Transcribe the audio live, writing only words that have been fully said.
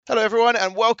Hello, everyone,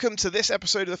 and welcome to this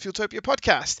episode of the Fueltopia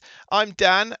podcast. I'm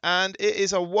Dan, and it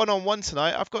is a one-on-one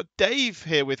tonight. I've got Dave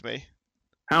here with me.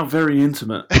 How very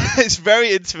intimate. It's very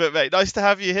intimate, mate. Nice to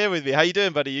have you here with me. How you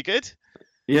doing, buddy? You good?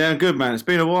 Yeah, good man. It's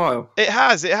been a while. It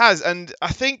has, and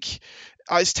I think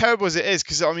as terrible as it is,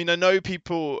 because I mean I know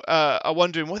people are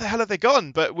wondering where the hell have they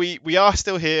gone, but we are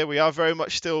still here. We are very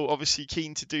much still obviously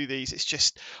keen to do these. It's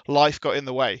just life got in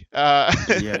the way. Yeah.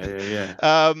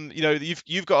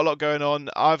 You've got a lot going on.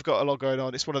 I've got a lot going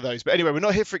on. It's one of those. But anyway, we're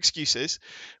not here for excuses.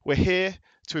 We're here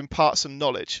to impart some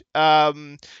knowledge.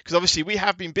 Because obviously we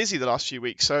have been busy the last few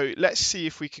weeks. So let's see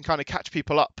if we can kind of catch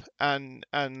people up and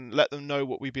let them know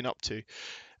what we've been up to.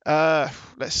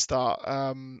 Let's start.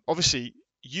 Obviously,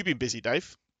 you've been busy,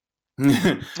 Dave.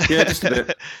 Yeah, just a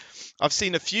bit. I've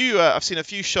seen a few. I've seen a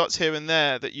few shots here and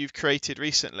there that you've created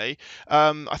recently.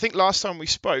 I think last time we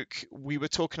spoke, we were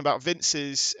talking about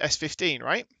Vince's S15,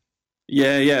 right?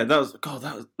 Yeah.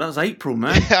 That was April,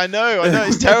 man. I know,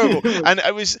 it's terrible. And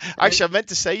I was actually, I meant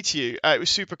to say to you, it was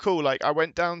super cool. Like, I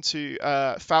went down to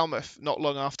Falmouth not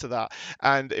long after that,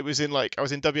 and it was I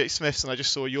was in WH Smith's, and I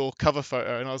just saw your cover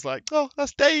photo, and I was like, oh,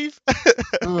 that's Dave.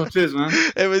 Oh, cheers, man.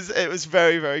 It was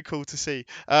very, very cool to see.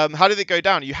 How did it go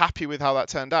down? Are you happy with how that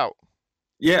turned out?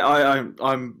 Yeah,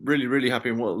 I'm really happy.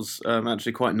 And what was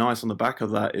actually quite nice on the back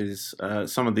of that is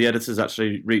some of the editors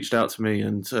actually reached out to me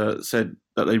and said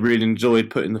that they really enjoyed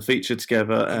putting the feature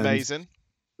together, and Amazing.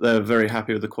 they're very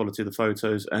happy with the quality of the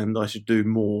photos, and I should do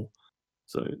more.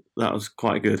 So that was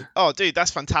quite good. Oh, dude,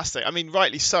 that's fantastic. I mean,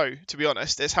 rightly so, to be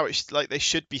honest. It's how they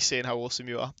should be seeing how awesome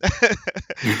you are.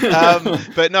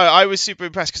 But no, I was super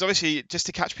impressed because obviously, just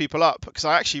to catch people up, because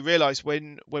I actually realised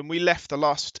when we left the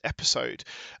last episode,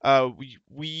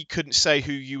 we couldn't say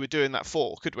who you were doing that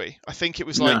for, could we? I think it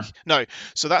was no.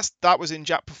 So that was in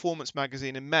Jap Performance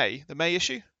magazine in May, the May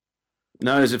issue.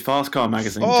 No, it's a Fast Car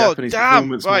magazine. Oh, Japanese damn!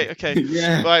 performance Right, okay.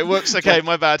 Yeah. Right, whoops. Okay,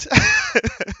 my bad.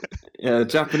 Yeah,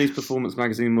 Japanese Performance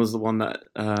magazine was the one that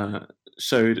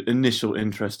showed initial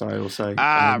interest, I will say.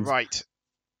 Right.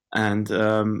 And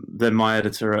then my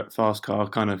editor at Fast Car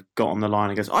kind of got on the line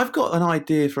and goes, I've got an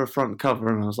idea for a front cover.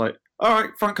 And I was like, all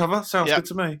right, front cover, sounds good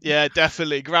to me. Yeah,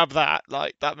 definitely. Grab that.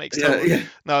 Like, that makes sense. Yeah.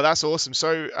 No, that's awesome.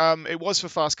 So it was for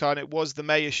Fast Car, and it was the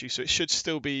May issue, so it should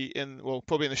still be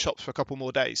probably in the shops for a couple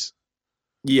more days.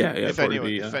 Yeah, if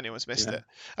anyone's missed it.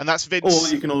 And that's Vince.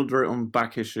 Or you can order it on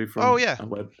back issue from a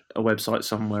website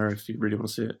somewhere if you really want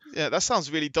to see it. Yeah, that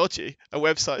sounds really dodgy. A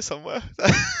website somewhere.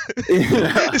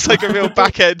 It's like a real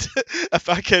back-end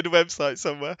website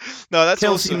somewhere. No, that's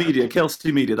Kelsey awesome. Media.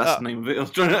 That's the name of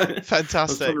it. Fantastic. I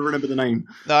was trying to remember the name.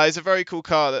 No, it's a very cool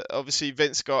car that obviously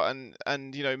Vince got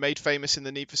and made famous in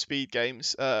the Need for Speed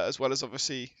games, as well as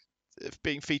obviously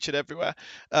being featured everywhere.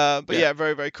 But yeah,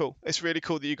 very, very cool. It's really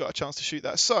cool that you got a chance to shoot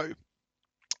that. So,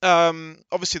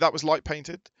 obviously that was light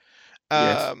painted.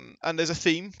 Yes. And there's a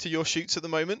theme to your shoots at the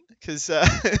moment because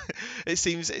it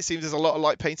seems there's a lot of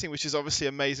light painting, which is obviously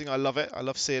amazing. I love it. I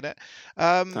love seeing it.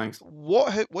 Thanks.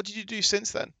 What did you do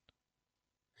since then?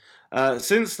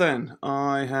 Since then,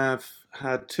 I have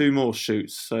had two more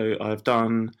shoots. So I've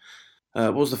done.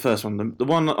 What was the first one? The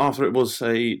one after it was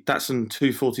a Datsun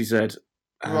 240Z.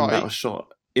 And that was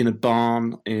shot in a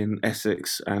barn in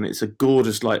Essex, and it's a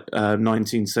gorgeous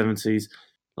 1970s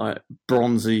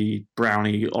bronzy,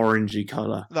 browny, orangey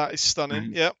colour. That is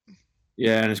stunning. Yep.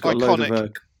 Yeah, and it's got iconic. Loads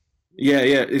of yeah,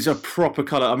 it's a proper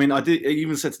colour. I mean, I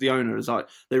even said to the owner, it's like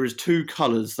there is two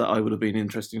colours that I would have been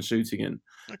interested in shooting in,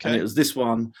 and it was this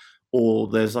one. Or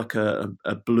there's like a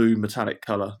blue metallic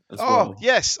colour as well. Oh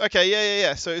yes, okay,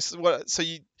 yeah. So it's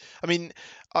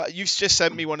you've just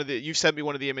sent me one of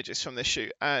the images from this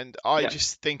shoot, and I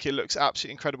just think it looks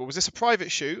absolutely incredible. Was this a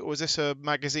private shoot or was this a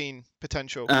magazine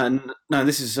potential? No,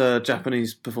 this is a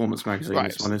Japanese Performance magazine.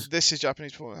 Right, this is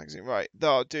Japanese Performance magazine, right?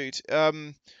 Oh, dude,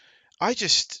 I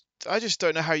just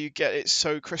don't know how you get it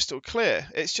so crystal clear.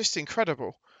 It's just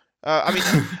incredible. I mean,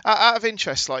 out of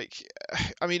interest, I'll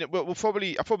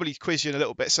probably quiz you in a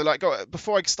little bit. So,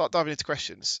 before I start diving into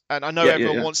questions, and I know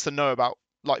everyone wants to know about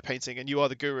light painting, and you are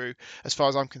the guru as far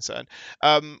as I'm concerned.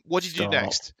 What did you do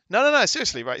next? No,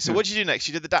 seriously, right? So, what did you do next?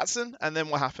 You did the Datsun, and then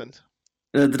what happened?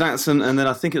 The Datsun, and then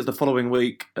I think it was the following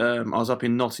week. I was up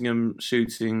in Nottingham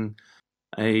shooting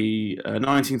a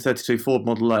 1932 Ford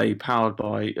Model A powered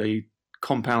by a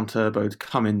compound turboed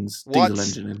Cummins diesel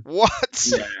engine in. What?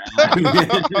 Yeah.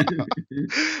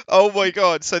 Oh my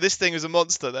god! So this thing is a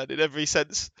monster then, in every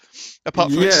sense,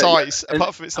 apart from its size.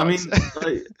 I mean,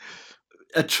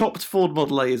 a chopped Ford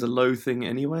Model A is a low thing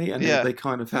anyway, and they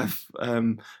kind of have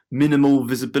minimal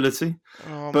visibility.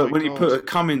 But when you put a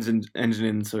Cummins engine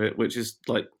into it, which is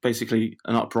basically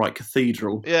an upright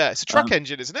cathedral. Yeah, it's a truck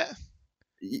engine, isn't it?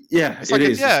 Yeah, It's it like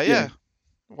is. yeah, Yeah. yeah.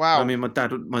 I Wow. mean, my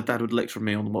dad would lecture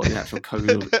me on what the actual code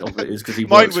of it is because he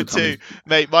Mine works for would too, Cummins.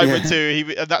 mate. Mine would Yeah,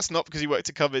 too. And that's not because he worked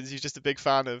at Cummins. He's just a big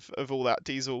fan of all that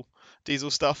diesel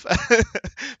stuff.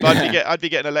 But yeah. I'd be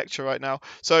getting a lecture right now.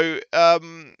 So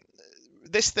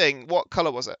this thing, what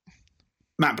color was it?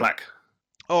 Matte black.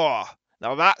 Oh,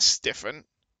 now that's different.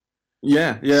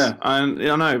 Yeah, yeah, and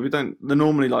I know we don't. They're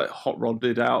normally like hot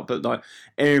rodded out, but like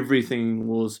everything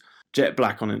was jet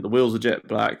black on it. The wheels are jet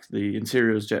black. The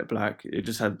interior was jet black. It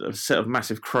just had a set of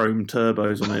massive chrome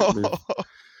turbos on it. With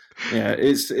yeah,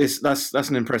 it's that's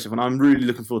an impressive one. I'm really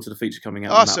looking forward to the feature coming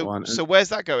out Oh, on that so one. And, where's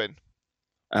that going?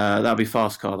 that'll be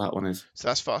fast car. That one is. So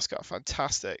that's fast car,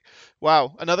 fantastic.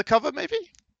 Wow, another cover maybe?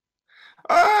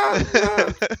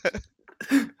 Uh,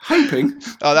 hoping.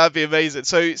 Oh, that'd be amazing.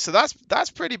 So that's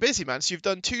pretty busy, man. So you've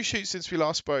done 2 shoots since we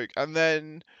last spoke, and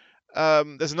then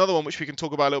there's another one which we can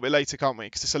talk about a little bit later, can't we?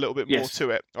 Because it's a little bit more Yes. to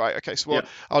it. Right. Okay. So Yeah.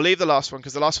 I'll leave the last one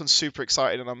because the last one's super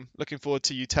exciting, and I'm looking forward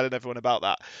to you telling everyone about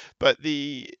that. But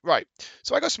right.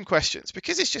 So I got some questions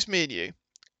because it's just me and you.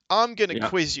 I'm gonna Yeah.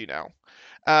 quiz you now,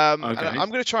 and Okay. I'm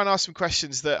gonna try and ask some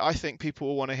questions that I think people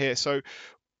will want to hear. So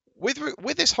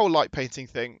with this whole light painting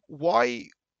thing,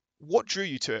 what drew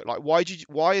you to it? Like,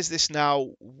 why is this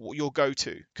now your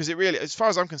go-to? Because it really, as far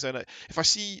as I'm concerned, if I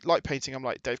see light painting, I'm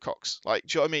like Dave Cox. Like,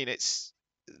 do you know what I mean?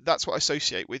 That's what I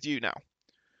associate with you now.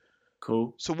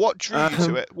 Cool. So what drew you to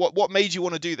Um. it? What made you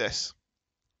want to do this?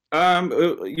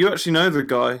 You actually know the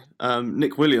guy,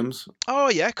 Nick Williams. Oh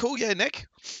yeah, cool. Yeah, Nick.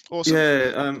 Awesome.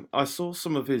 Yeah, I saw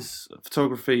some of his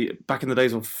photography back in the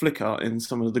days on Flickr in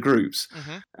some of the groups,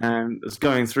 Hmm. and I was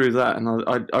going through that, and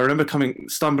I remember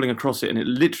stumbling across it, and it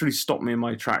literally stopped me in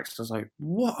my tracks. I was like,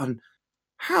 "What?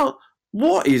 How?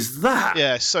 What is that?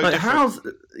 Yeah, so Like,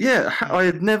 different. I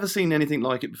had never seen anything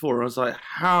like it before. I was like,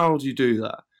 how do you do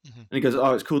that?" Hmm. And he goes,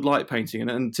 "Oh, it's called light painting,"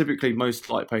 and typically most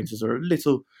light painters are a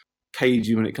little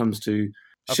cagey when it comes to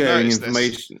I've sharing noticed this.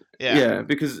 information. Yeah. Yeah,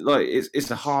 because like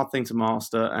it's a hard thing to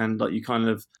master, and like you kind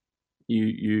of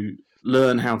you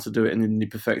learn how to do it, and then you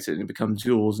perfect it, and it becomes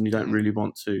yours, and you don't Hmm. really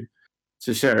want to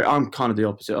share it. I'm kind of the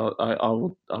opposite. I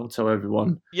will tell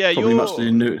everyone Yeah, probably much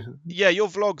than new. your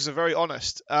vlogs are very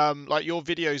honest. Like your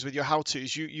videos with your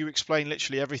how-tos, you explain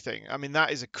literally everything. I mean,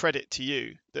 that is a credit to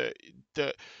you.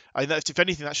 That I know if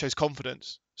anything that shows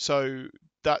confidence. So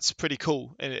that's pretty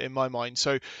cool in my mind.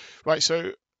 So right,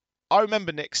 so I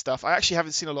remember Nick's stuff. I actually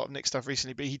haven't seen a lot of Nick's stuff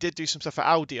recently, but he did do some stuff for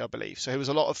Audi, I believe. So it was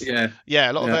a lot of Yeah, yeah,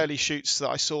 a lot of yeah, early shoots that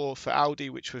I saw for Audi,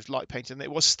 which was light painted, and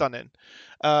it was stunning.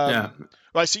 yeah.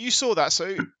 Right, so you saw that.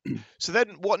 So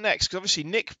then what next? Because obviously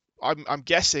Nick, I'm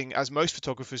guessing, as most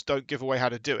photographers, don't give away how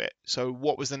to do it. So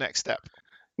what was the next step?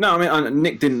 No, I mean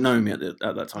Nick didn't know me at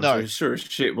that time, so No. sure as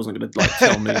shit wasn't going to like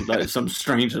tell me like some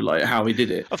stranger like how he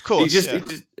did it. Of He course, just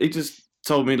yeah. he just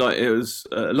told me like it was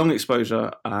a long exposure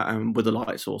and with a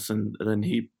light source, and then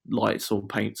he lights or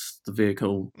paints the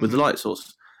vehicle with the Hmm. light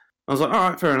source. I was like, all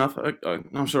right, fair enough.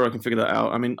 I'm sure I can figure that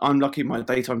out. I mean, I'm lucky. My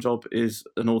daytime job is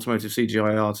an automotive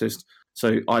CGI artist,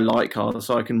 so I light cars,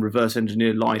 so I can reverse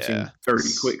engineer Yeah. lighting very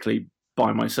quickly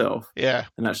by myself Yeah.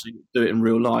 and actually do it in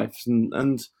real life.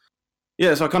 And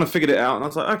yeah, so I kind of figured it out, and I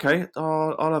was like, okay,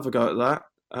 I'll have a go at that.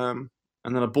 And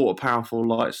then I bought a powerful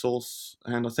light source,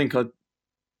 and I think I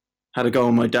had a go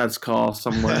on my dad's car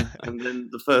somewhere. And then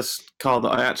the first car that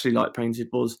I actually light painted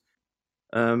was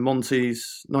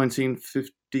Monty's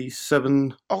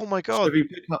 1957 Oh my God. Chevy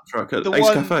pickup truck at The Ace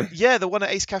one, Cafe. yeah, the one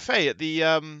at Ace Cafe at the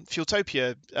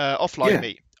Fueltopia offline Yeah,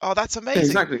 meet. Oh, that's yeah, amazing.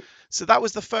 exactly. So that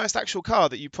was the first actual car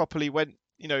that you properly went,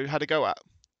 had a go at.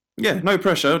 Yeah, no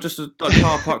pressure, just a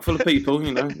car park full of people,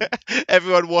 you know.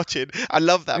 Everyone watching. I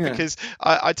love that Yeah, because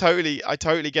I totally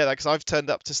get that because I've turned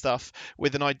up to stuff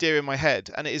with an idea in my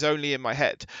head and it is only in my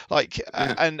head. Like,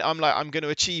 yeah. and I'm like, I'm going to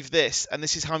achieve this and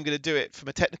this is how I'm going to do it from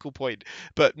a technical point,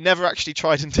 but never actually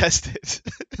tried and tested.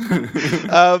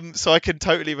 So I can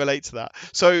totally relate to that.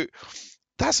 So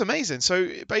that's amazing. So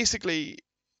basically,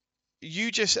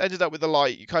 you just ended up with the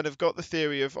light. You kind of got the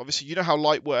theory of obviously you know how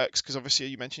light works because obviously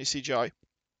you mentioned your CGI.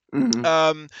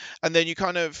 Mhm. And then you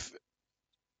kind of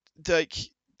like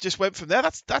just went from there.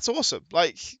 That's awesome.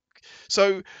 Like,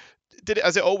 so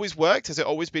has it always worked? Has it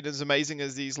always been as amazing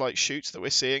as these like shoots that we're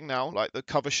seeing now, like the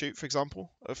cover shoot, for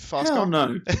example, of Fast Hell Car?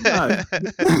 no,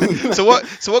 no. So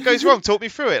what goes wrong? Talk me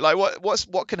through it. Like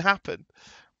what can happen?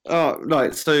 Oh,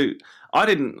 right. So I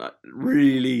didn't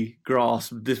really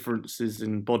grasp differences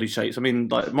in body shapes. I mean,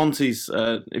 like Monty's,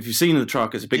 if you've seen the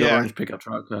truck, it's a big Yeah. orange pickup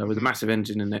truck with a Hmm. massive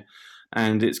engine in it,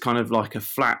 and it's kind of like a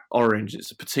flat orange.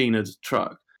 It's a patinaed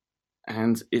truck,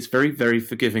 and it's very, very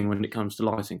forgiving when it comes to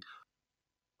lighting.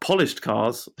 Polished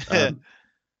cars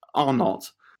are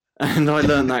not. and I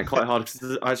learned that quite hard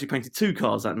because I actually painted two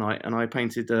cars that night, and I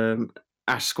painted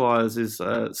Ash Squires'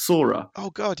 Sora. Oh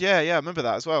God, yeah, yeah, I remember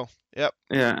that as well. Yep.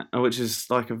 Yeah, which is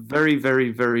like a very,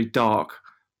 very, very dark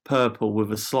purple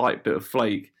with a slight bit of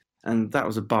flake, and that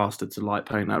was a bastard to light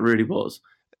paint. That really was.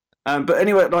 But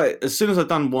anyway, like as soon as I'd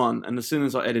done one, and as soon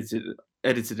as I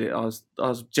edited it, I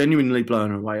was genuinely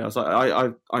blown away. I was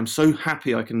like, I'm so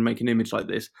happy I can make an image like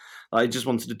this. I just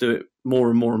wanted to do it more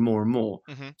and more and more and more.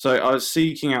 Mhm. So I was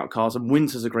seeking out cars, and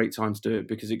winter's a great time to do it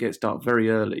because it gets dark very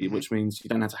early, Mhm. which means you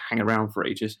don't have to hang around for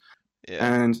ages.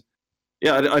 Yeah. And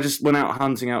yeah, I just went out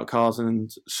hunting out cars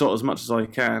and shot as much as I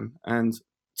can. And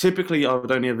typically, I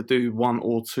would only ever do one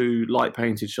or two light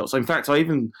painted shots. In fact, I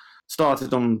even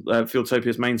started on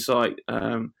Fieldtopia's main site,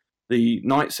 the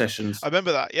night I sessions.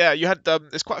 remember that. Yeah, you had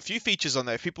there's quite a few features on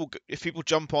there. If people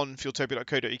jump on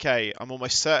fieldtopia.co.uk, I'm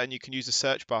almost certain you can use the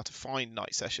search bar to find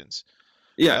night sessions.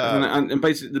 Yeah, Um, and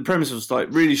basically the premise was like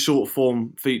really short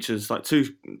form features, like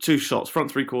two shots, front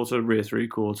three quarter, rear three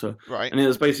quarter, right. and it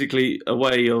was basically a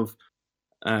way of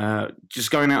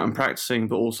just going out and practicing,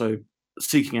 but also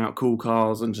seeking out cool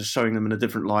cars and just showing them in a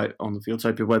different light on the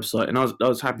Fieldtopia website. And I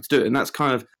was happy to do it, and that's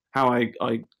kind of how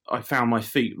I found my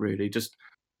feet really, just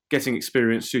getting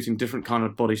experience shooting different kind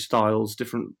of body styles,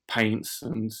 different paints,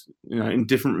 and in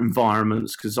different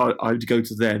environments because I would go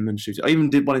to them and shoot it. I even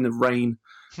did one in the rain,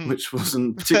 Hmm. which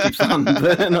wasn't particularly fun.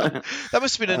 But That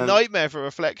must have been a nightmare for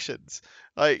reflections,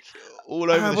 like all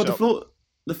over the well,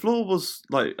 the shop. floor was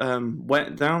like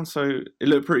wet down, so it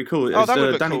looked pretty cool. Oh, It's that would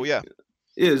look Danny. cool. Yeah.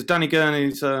 Yeah, it's Danny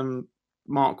Gurney's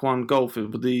Mark One Golf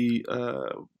with the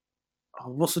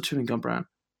what's the chewing gum brand?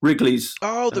 Wrigley's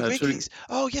Oh, the chewing. Wrigley's.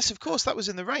 Oh, yes, of course. That was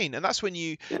in the rain, and that's when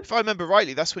you, Yeah, if I remember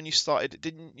rightly, that's when you started.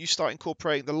 Didn't you start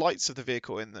incorporating the lights of the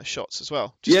vehicle in the shots as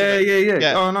well, just to yeah, make? yeah, yeah.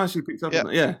 Yeah, Oh, nice, you picked up yeah. on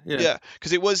that. Yeah, yeah. Yeah,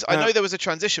 because it was. I Uh, know there was a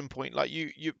transition point. Like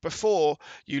you before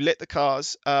you lit the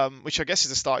cars, which I guess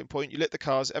is a starting point. You lit the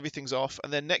cars, everything's off,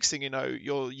 and then next thing you know,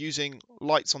 you're using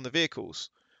lights on the vehicles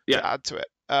yeah, to add to it.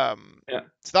 yeah,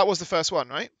 So that was the first one,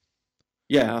 right?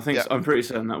 yeah. I think Yeah, so. I'm pretty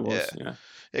certain that yeah, was. Yeah, yeah.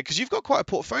 Because you've got quite a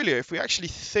portfolio. If we actually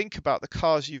think about the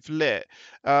cars you've lit,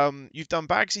 you've done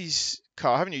Bagsy's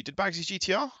car, haven't you? Did Bagsy's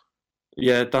GTR?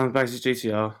 yeah. Dan Bags's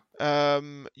GTR.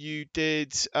 You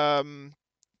did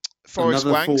Forest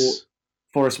Another four Wang's.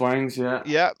 Forest Wangs. Yeah.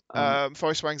 Yeah, Uh,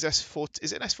 Forest Wang's S14.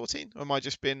 Is it an S14? Or am I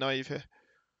just being naive here?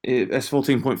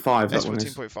 S14.5. That one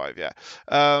is. S14.5, yeah.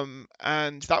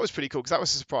 And that was pretty cool because that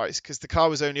was a surprise because the car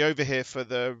was only over here for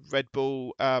the Red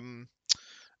Bull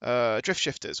drift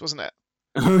shifters, wasn't it?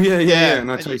 Oh yeah, yeah, yeah. Yeah, And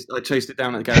I and you, chased it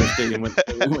down at Garage D and went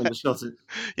and shot it.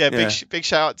 yeah, Yeah, big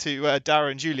shout out to Dara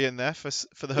and Julian there for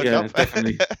the yeah, hookup.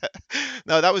 definitely.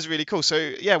 No, that was really cool. So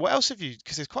yeah, what else have you?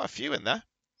 Because there's quite a few in there.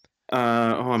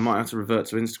 I might have to revert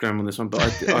to Instagram on this one, but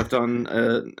I've done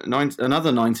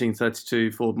another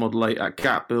 1932 Ford Model 8 at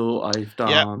Gatbill. I've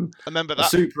Yeah, done I remember a that.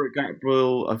 Super at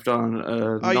Gatbill. I've done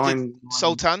Oh, you did nine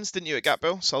Sultans, didn't you, at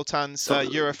Gatbill? Sultan's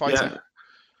Eurofighter.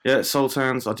 yeah, yeah,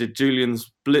 Sultans. I did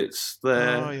Julian's Blitz Oh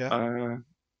there. yeah.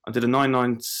 I did a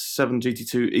 997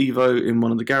 GT2 Evo in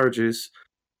one of the garages.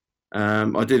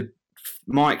 I did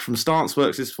Mike from Stance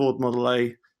Works' Ford Model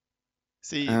A.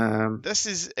 See, Um,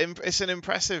 it's an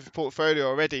impressive portfolio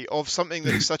already of something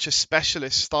that is such a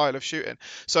specialist style of shooting.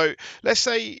 So let's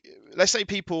say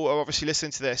people are obviously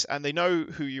listening to this and they know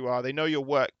who you are, they know your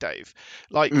work, Dave.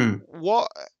 Like mm,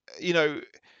 you know,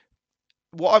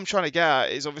 what I'm trying to get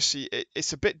at is obviously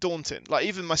it's a bit daunting. Like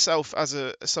even myself as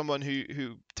someone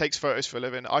who takes photos for a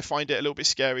living, I find it a little bit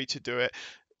scary to do it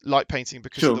light painting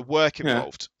because of the sure. work Yeah.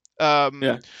 involved. Um,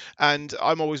 Yeah. and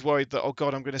I'm always worried that, oh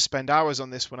God, I'm going to spend hours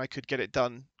on this when I could get it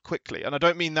done quickly. And I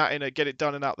don't mean that in a get it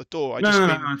done and out the door. I No, just no,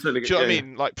 no, mean, I totally do get. you know Yeah, what I yeah,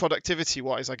 mean? Like productivity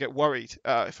wise, I get worried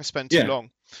if I spend too yeah,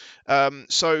 long.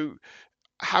 So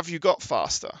have you got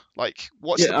faster? Like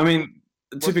yeah. I mean,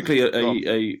 what, typically go on.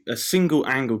 a single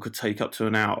angle could take up to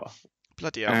an hour,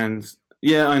 Bloody hell. and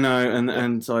yeah, I know, Yeah.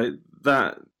 and like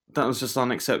that was just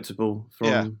unacceptable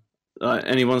Yeah. from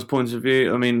anyone's point of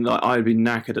view. I mean, like I'd be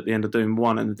knackered at the end of doing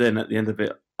one, and then at the end of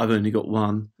it, I've only got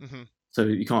one, Hmm. so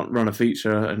you can't run a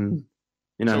feature, and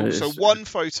So it's one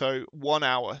photo, 1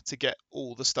 hour to get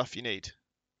all the stuff you need.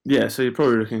 yeah. So you're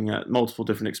probably looking at multiple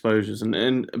different exposures,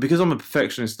 and because I'm a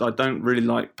perfectionist, I don't really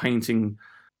like painting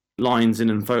lines in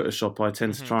Photoshop. I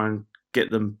tend to Hmm. try and get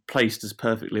them placed as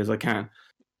perfectly as I can.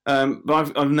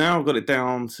 But I've now got it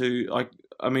down to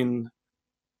I mean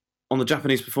on the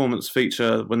Japanese performance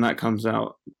feature when that comes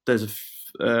out, there's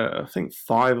I think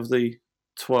 5 of the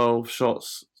 12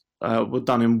 shots were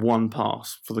done in one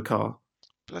pass for the car.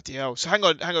 Bloody hell. So hang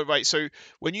on, right. So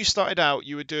when you started out,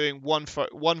 you were doing one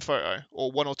photo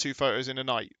or one or two photos in a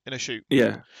night in a shoot, Yeah,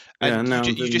 yeah. and And now I'm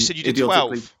you just doing said you did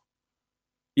idiotically. 12.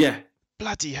 Yeah.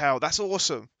 Bloody hell, that's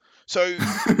awesome. So,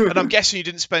 and I'm guessing you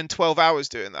didn't spend 12 hours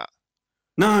doing that.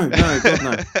 No, no,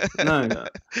 God, no,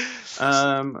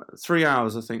 no. 3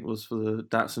 hours I think was for the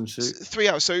Datsun shoot. 3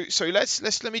 hours. So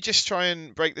let me just try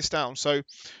and break this down. So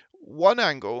one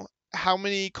angle, how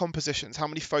many compositions, how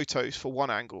many photos for one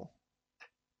angle?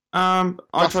 I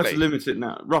try to Roughly. limit it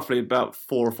now, roughly about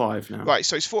 4 or 5 now. Right,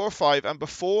 so it's 4 or 5, and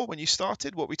before when you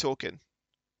started, what are we talking?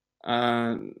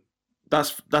 Uh,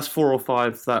 that's 4 or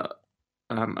 5 that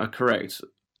are correct.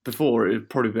 Before it would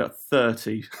probably be about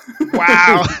 30.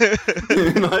 Wow.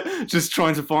 Like, just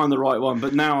trying to find the right one.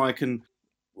 But now I can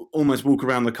almost walk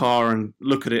around the car and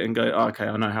look at it and go, oh, okay,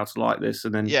 I know how to light this,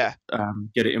 and then Yeah.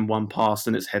 get it in one pass,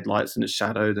 and its headlights and its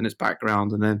shadow, then its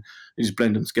background, and then you just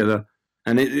blend them together.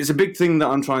 And it's a big thing that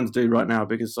I'm trying to do right now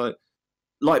because like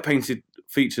light painted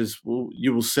features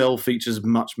you will sell features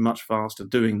much faster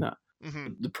doing that. Hmm.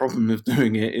 The problem with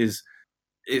doing it is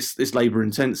it's labor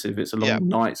intensive. It's a Yeah.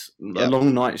 Yep.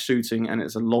 long night shooting, and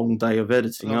it's a long day of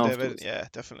editing Long day of editing. afterwards. Yeah,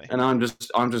 definitely. And I'm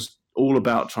just all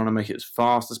about trying to make it as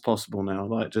fast as possible now.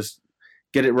 Like just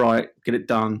get it right, get it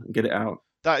done, and get it out.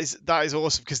 That is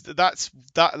awesome because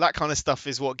that kind of stuff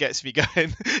is what gets me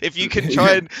going. If you can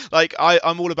try Yeah, and like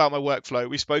I'm all about my workflow.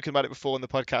 We've spoken about it before on the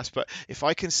podcast, but if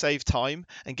I can save time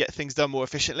and get things done more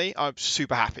efficiently, I'm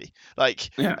super happy. Like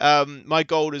yeah, my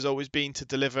goal has always been to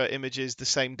deliver images the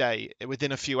same day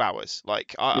within a few hours.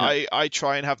 Like yeah. I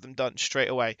try and have them done straight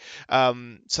away.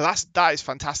 So that is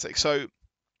fantastic. So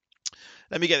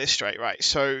let me get this straight, right?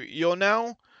 So you're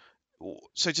now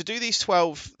so to do these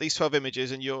 12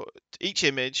 images and your each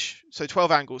image, so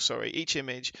 12 angles, sorry, each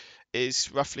image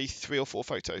is roughly 3 or 4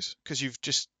 photos because you've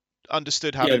just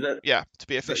understood how Yeah, to, yeah, to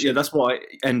be yeah, efficient. that's what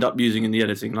I end up using in the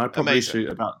editing, and I probably Amazing. shoot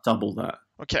about double that.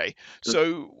 Okay, But,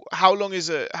 so how long is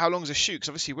a shoot? Because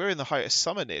obviously we're in the height of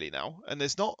summer nearly now, and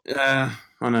there's not. I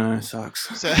know it sucks.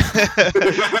 So,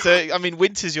 so I mean,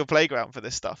 winter's your playground for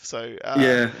this stuff. So,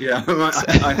 Yeah, yeah. so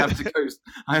I have to go.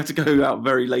 I have to go out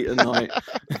very late at night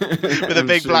with a and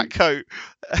big black shoot. coat,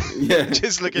 Yeah,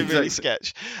 just looking really exactly.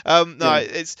 sketch. No, Yeah,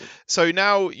 it's so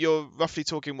now you're roughly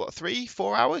talking what 3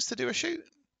 4 hours to do a shoot.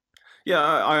 yeah.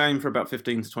 I aim for about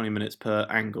 15 to 20 minutes per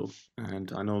angle,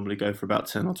 and I normally go for about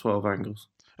 10 or 12 angles.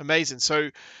 Amazing. So,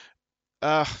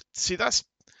 see, that.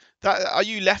 Are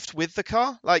you left with the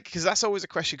car? Like, because that's always a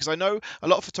question. Because I know a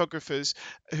lot of photographers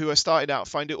who are starting out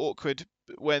find it awkward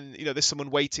when there's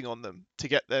someone waiting on them to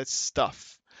get their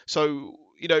stuff. So,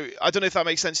 I don't know if that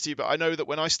makes sense to you, but I know that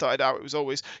when I started out, it was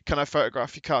always, can I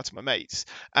photograph your car to my mates?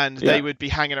 And they Yeah, would be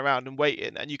hanging around and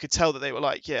waiting, and you could tell that they were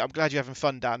like, yeah, I'm glad you're having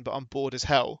fun, Dan, but I'm bored as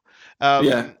hell.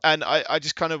 yeah. And I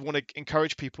just kind of want to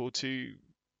encourage people to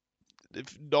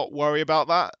not worry about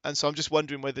that. And so I'm just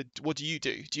wondering what do you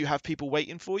do? Do you have people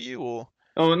waiting for you or?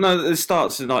 Oh no, it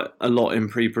starts in, like a lot in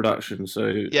pre-production. So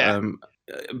Yeah,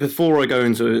 before I go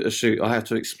into a shoot, I have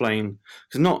to explain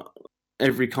because not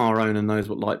every car owner knows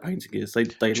what light painting is. They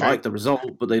true. like the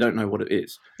result, but they don't know what it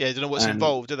is. Yeah, they don't know what's And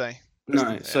involved, do they? no,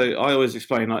 Yeah. so I always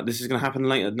explain like this is going to happen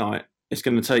late at night. It's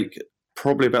going to take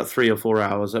probably about 3 or 4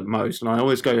 hours at most, and I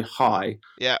always go high,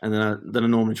 Yeah. and then I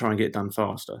normally try and get it done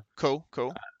faster. Cool.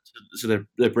 Cool. So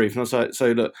they're brief, and I say,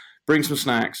 so look, bring some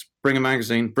snacks, bring a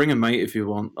magazine, bring a mate if you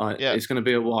want. Yeah. It's going to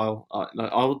be a while.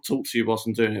 I'll talk to you whilst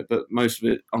I'm doing it, but most of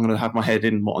it I'm going to have my head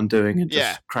in what I'm doing and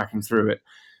Yeah. just cracking through it.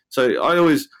 So I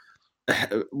always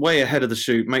way ahead of the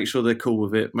shoot, make sure they're cool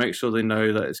with it, make sure they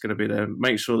know that it's going to be there,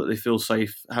 make sure that they feel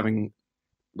safe having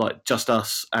like just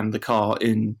us and the car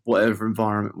in whatever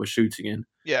environment we're shooting in.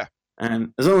 Yeah.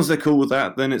 And as long as they're cool with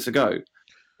that, then it's a go.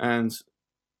 And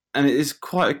it is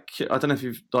quite I don't know if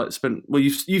you've like spent well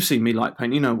you've seen me light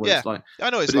paint, you know what Yeah. it's like. I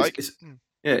know what it's But like. it's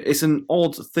yeah, it's an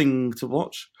odd thing to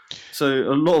watch. So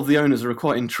a lot of the owners are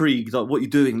quite intrigued, like what you're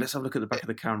doing. Let's have a look at the back of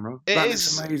the camera. It That looks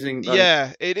is, amazing. Like,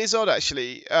 yeah, it is odd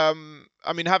actually.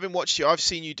 I mean, having watched you, I've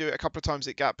seen you do it a couple of times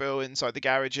at Gap Bill inside the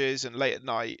garages and late at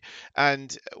night.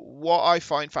 And what I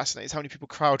find fascinating is how many people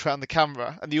crowd around the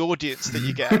camera and the audience that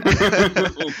you get,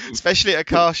 especially at a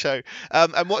car show.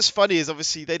 And what's funny is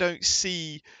obviously they don't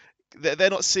see, they're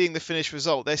not seeing the finished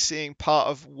result. They're seeing part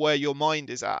of where your mind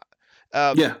is at.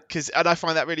 yeah, And I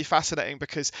find that really fascinating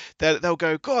because they'll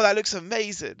go, God, that looks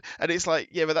amazing. And it's like,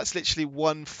 yeah, but that's literally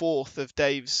 1/4 of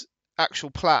Dave's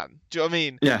actual plan. Do you know what I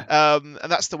mean? Yeah.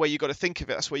 And that's the way you got to think of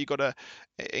it. That's where you got to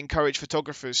encourage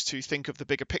photographers to think of the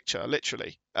bigger picture,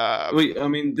 literally. I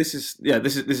mean, this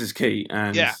is key,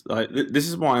 and Yeah. like this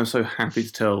is why I'm so happy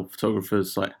to tell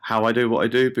photographers like how I do what I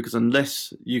do, because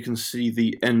unless you can see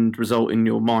the end result in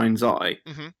your mind's eye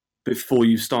Hmm. before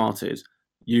you started,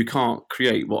 you can't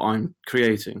create what I'm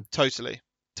creating. Totally.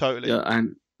 Totally. Yeah,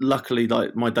 and luckily,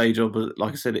 like my day job,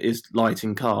 like I said, it is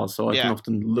lighting cars, so I can Yeah.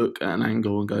 often look at an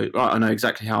angle and go, right, I know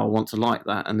exactly how I want to light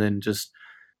that, and then just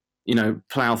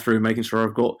plow through, making sure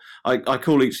I've got. I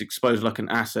call each exposure like an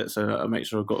asset, so I make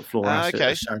sure I've got a floor asset, a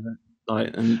Okay. shadow,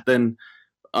 right, and then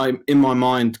I, in my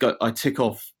mind, I tick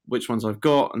off which ones I've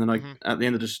got, and then Hmm. at the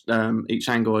end of each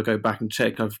angle, I go back and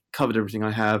check I've covered everything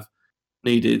I have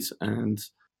needed, and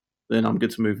then I'm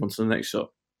good to move on to the next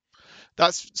shot.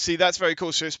 That's very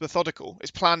cool. So it's methodical,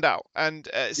 it's planned out, and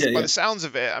Yeah, by yeah, the sounds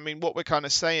of it, I mean, what we're kind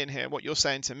of saying here, what you're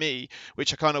saying to me,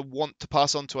 which I kind of want to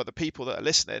pass on to other people that are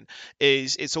listening,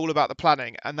 is it's all about the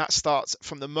planning, and that starts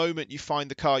from the moment you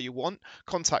find the car you want,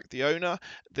 contact the owner,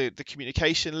 the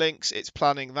communication links. It's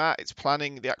planning that, it's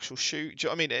planning the actual shoot. Do you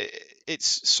know what I mean?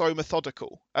 It's so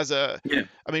methodical. yeah,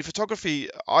 I mean, photography,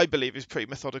 I believe, is pretty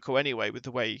methodical anyway with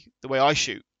the way I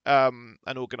shoot and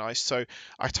organized. So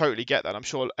I totally get that. I'm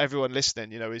sure everyone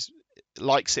listening, is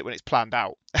likes it when it's planned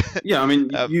out. yeah. I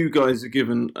mean, um, you guys are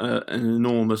given an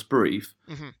enormous brief,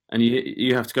 mhm. and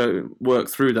you have to go work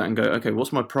through that and go, okay,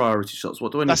 what's my priority shots?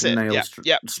 What do I need That's to it. nail Yeah,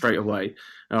 yeah. straight away?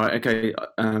 All right, okay.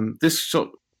 This shot,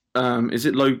 is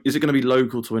it low? Is it going to be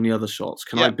local to any other shots?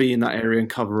 Can I Yeah. be in that area and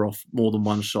cover off more than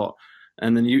one shot?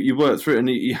 And then you work through it, and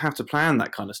you have to plan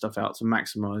that kind of stuff out to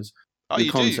maximize Oh, your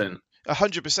you do. content.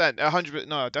 100%, 100%.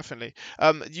 No, definitely.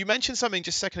 You mentioned something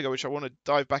just a second ago, which I want to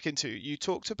dive back into. You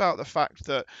talked about the fact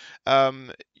that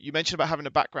you mentioned about having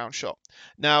a background shot.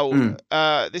 Now,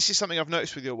 Mm. this is something I've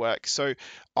noticed with your work. So,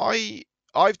 I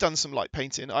I've done some light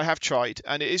painting. I have tried,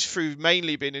 and it is through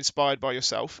mainly being inspired by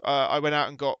yourself. I went out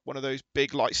and got one of those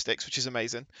big light sticks, which is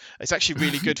amazing. It's actually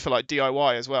really good for like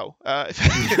DIY as well.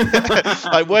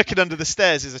 Like working under the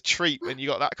stairs is a treat when you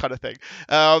got that kind of thing.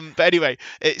 But anyway,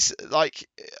 it's like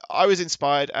I was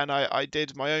inspired, and I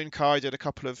did my own car. I did a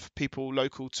couple of people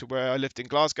local to where I lived in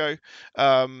Glasgow,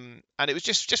 and it was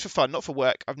just for fun, not for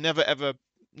work. I've never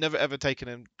taken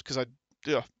them because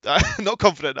yeah, not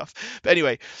confident enough. But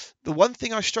anyway, the one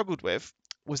thing I struggled with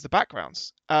was the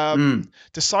backgrounds. Mm.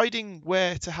 Deciding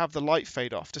where to have the light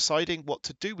fade off, deciding what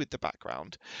to do with the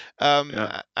background.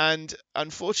 Yeah. And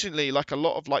unfortunately, like a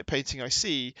lot of light painting I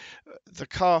see, the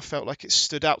car felt like it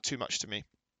stood out too much to me.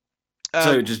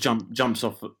 So Um, it just jumps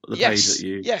off the page at Yes,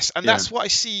 you. yes, and Yeah. that's what I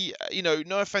see.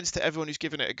 No offense to everyone who's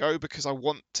given it a go, because I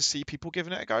want to see people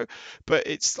giving it a go. But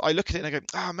I look at it and I go,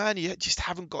 oh man, you just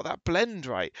haven't got that blend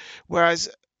right. Whereas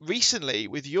recently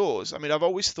with yours, I mean, I've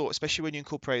always thought, especially when you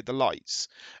incorporate the lights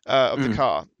of the Mm.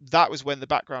 car, that was when the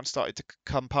background started to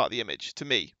become part of the image to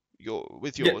me.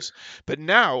 With Yeah. yours, but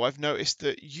now I've noticed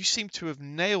that you seem to have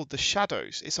nailed the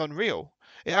shadows. It's unreal.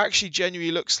 It actually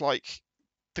genuinely looks like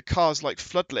the car's like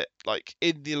floodlit, like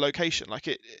in the location. Like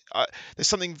there's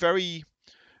something very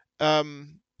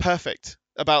perfect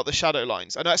about the shadow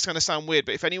lines. I know that's going to sound weird,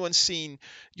 but if anyone's seen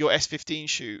your S15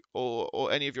 shoot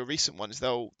or any of your recent ones,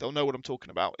 they'll know what I'm talking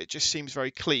about. It just seems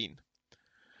very clean.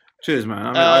 Cheers, man.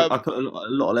 I mean, I Um, put a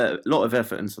lot of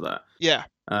effort into that. yeah.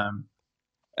 Um,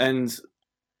 and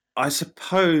I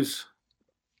suppose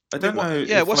I I mean, don't what? know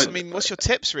Yeah. if I. What's your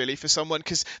tips really for someone?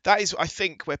 Because that is, I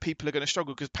think, where people are going to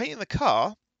struggle. Because painting the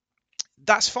car,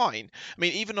 that's fine. I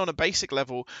mean, even on a basic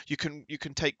level, you can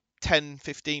take 10,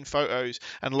 15 photos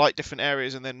and light different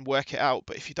areas and then work it out.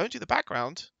 But if you don't do the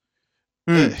background,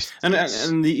 Hmm. And it's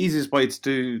and the easiest way to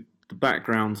do the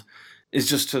background is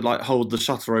just to like hold the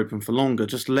shutter open for longer.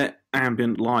 Just let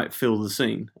ambient light fill the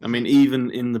scene. I mhm, mean,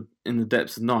 even in the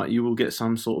depths of night, you will get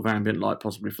some sort of ambient light,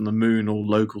 possibly from the moon or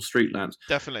local street lamps.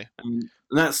 definitely. And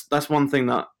that's one thing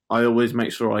that I always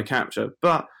make sure I capture.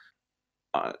 But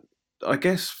I, I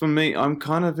guess for me, I'm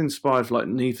kind of inspired for like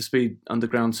Need for Speed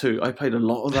Underground 2. I played a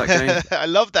lot of that game. I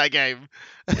love that game.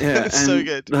 Yeah, It's so and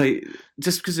good. like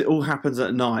just because it all happens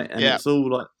at night and Yeah, it's all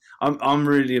like I'm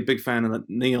really a big fan of the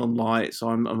neon lights.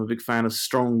 I'm a big fan of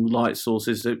strong light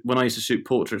sources. When I used to shoot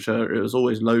portraiture, it was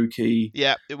always low key,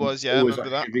 yeah, it was. Yeah, I always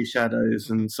remember like that. heavy shadows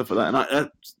Hmm. and stuff like that. And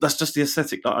that's just the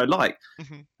aesthetic that I like.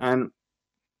 Hmm. And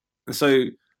so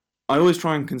I always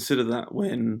try and consider that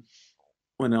when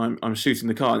I'm shooting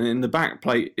the car. And the back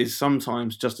plate is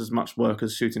sometimes just as much work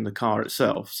as shooting the car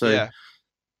itself. So Yeah.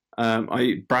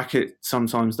 I bracket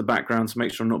sometimes the background to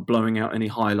make sure I'm not blowing out any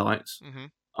highlights. Hmm.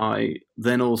 I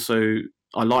then also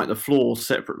I light the floor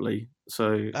separately.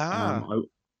 So Ah.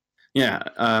 Yeah,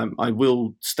 I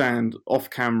will stand off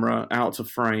camera, out of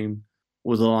frame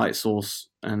with a light source,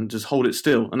 and just hold it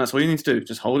still. And that's all you need to do.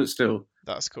 Just hold it still,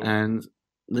 That's cool. and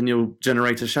then you'll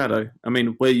generate a shadow. I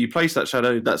mean, where you place that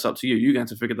shadow, that's up to you. You're going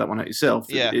to figure that one out yourself.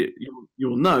 Yeah.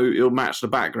 You'll know it'll match the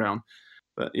background.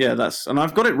 But yeah, and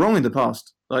I've got it wrong in the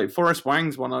past. Like Forest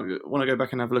Wang's one, when I go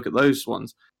back and have a look at those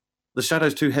ones, the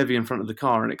shadow's too heavy in front of the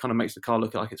car, and it kind of makes the car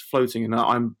look like it's floating. And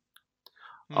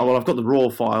Hmm. well, I've got the raw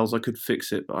files. I could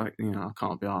fix it, but I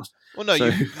can't be asked. Well, no, So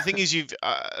the thing is, you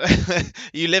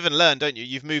live and learn, don't you?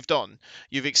 You've moved on.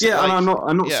 yeah, and Like,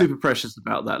 I'm not yeah, super precious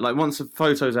about that. Like once a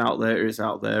photo's out there, it's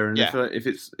out there, and yeah. if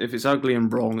it's ugly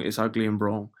and wrong, it's ugly and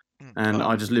wrong, Mm. and Oh,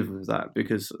 I just live with that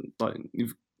because like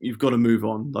you've got to move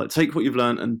on. Like take what you've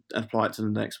learned and apply it to the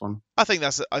next one. I think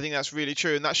that's really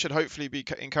true, and that should hopefully be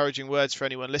encouraging words for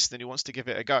anyone listening who wants to give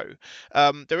it a go.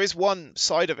 There is one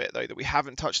side of it though that we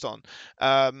haven't touched on.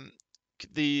 Um,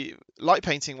 the light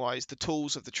painting wise, the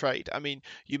tools of the trade. I mean,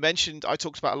 you mentioned I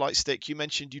talked about a light stick. You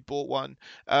mentioned you'd bought one.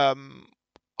 Um,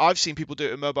 I've seen people do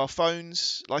it with mobile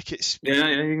phones. Like Yeah,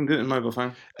 yeah, you can do it in mobile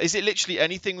phone. is it literally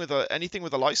anything with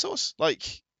a light source?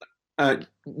 Like, Uh,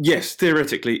 yes,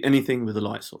 theoretically, anything with a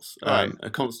light source, right. a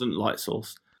constant light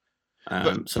source.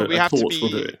 but So but we a have to torch will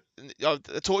do be it.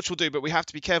 a torch will do, but we have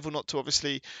to be careful not to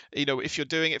obviously, if you're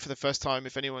doing it for the first time,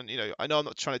 if anyone, I know I'm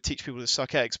not trying to teach people to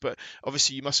suck eggs, but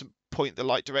obviously you mustn't point the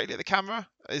light directly at the camera.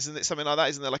 Isn't it something like that?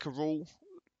 Isn't there like a rule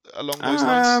along those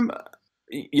lines? Um,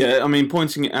 yeah, I mean,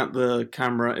 pointing it at the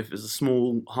camera, if it's a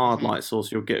small hard Hmm. light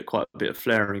source, you'll get quite a bit of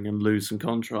flaring and lose some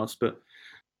contrast. But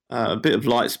a bit of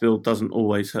light spill doesn't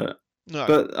always hurt. No.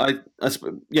 But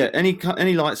yeah,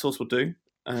 any light source will do.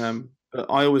 But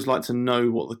I always like to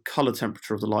know what the color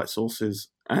temperature of the light source is,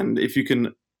 and if you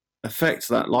can affect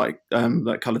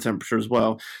that color temperature as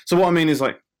well. So what I mean is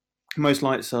like most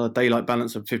lights are daylight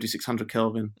balance of 5600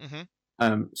 Kelvin.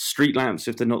 Hmm. Street lamps,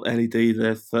 if they're not LED,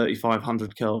 they're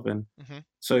 3500 Kelvin. Hmm.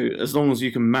 So as long as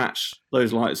you can match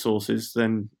those light sources,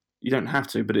 then you don't have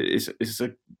to. But it's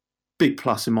a big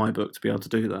plus in my book to be able to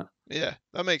do that. Yeah,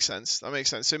 that makes sense. That makes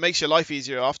sense. So it makes your life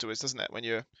easier afterwards, doesn't it? When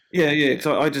you're, Yeah, yeah. yeah,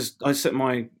 So I set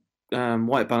my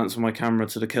white balance on my camera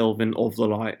to the Kelvin of the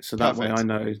light, so that way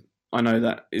perfect. I know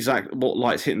that exact what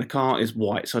light's hitting the car is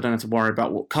white, so I don't have to worry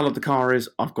about what color the car is.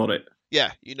 I've got it.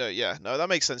 Yeah, yeah, no, that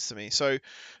makes sense to me. So,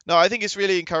 no, I think it's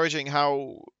really encouraging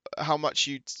how much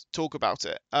you talk about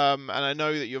it. And I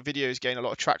know that your videos gain a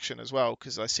lot of traction as well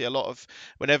because I see a lot of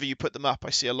whenever you put them up, I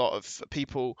see a lot of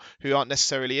people who aren't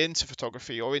necessarily into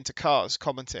photography or into cars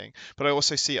commenting, but I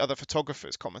also see other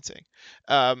photographers commenting,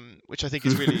 which I think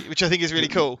is really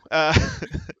cool.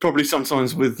 Probably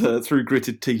sometimes with through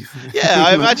gritted teeth. Yeah,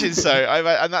 I imagine so.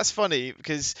 And that's funny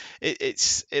because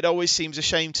it always seems a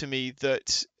shame to me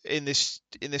that in this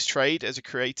trade as a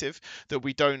creative that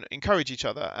we don't encourage each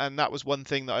other, and that was one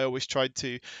thing that I always tried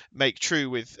to make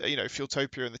true with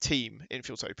Fueltopia and the team in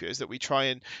Fueltopia is that we try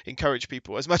and encourage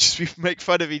people as much as we make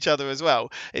fun of each other as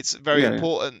well. It's very Yeah,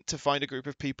 important to find a group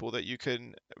of people that you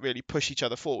can really push each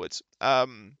other forwards.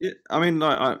 yeah. I mean,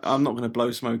 like, I'm not going to blow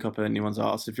smoke up anyone's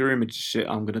ass. If your image is shit,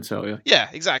 I'm going to tell you. Yeah,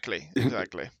 exactly.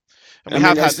 And I we mean,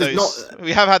 have had it's just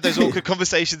not. those awkward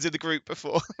conversations in the group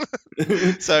before.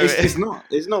 So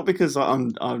It's not because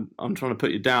I'm trying to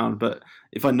put you down, but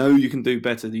if I know you can do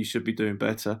better, you should be doing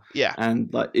better. yeah,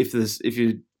 And like if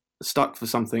you're stuck for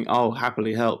something, I'll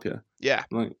happily help you. yeah.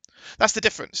 Like That's the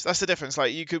difference. That's the difference.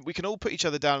 Like we can all put each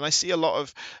other down. And I see a lot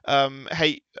of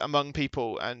hate among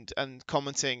people and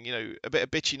commenting, a bit of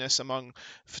bitchiness among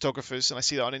photographers, and I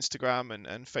see that on Instagram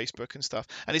and Facebook and stuff.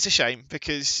 And it's a shame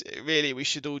because really we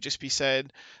should all just be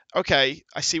saying, okay,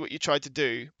 I see what you tried to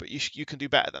do, but you can do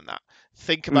better than that.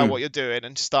 Think about what mm, you're doing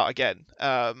and start again.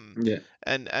 yeah,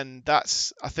 And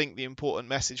that's I think the important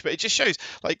message. But it just shows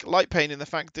like light painting the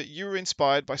fact that you were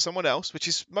inspired by someone else, which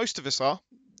is most of us are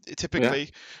yeah.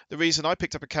 typically the reason I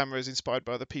picked up a camera is inspired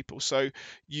by other people. So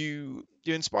you're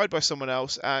inspired by someone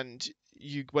else and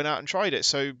you went out and tried it.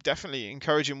 So definitely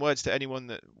encouraging words to anyone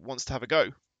that wants to have a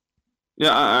go.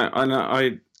 Yeah,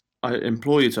 I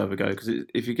implore you to have a go because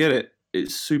if you get it,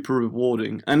 it's super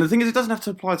rewarding. And the thing is, it doesn't have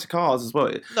to apply to cars as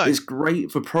well. No, It's great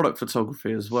for product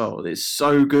photography as well. It's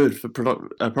so good for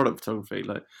product photography.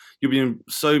 Like you'll be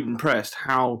so impressed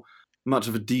how much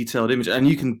of a detailed image, and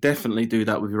you can definitely do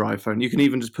that with your iPhone. You can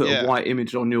even just put a yeah, white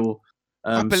image on your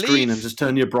I screen and believe. just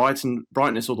turn your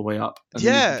brightness all the way up, and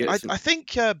then you can Yeah, get I some. I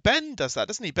think Ben does that,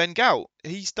 doesn't he? Ben Gout.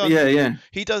 Yeah, yeah,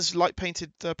 He does light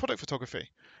painted product photography,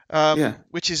 yeah,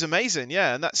 which is amazing.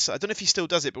 Yeah, and that's I don't know if he still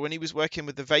does it, but when he was working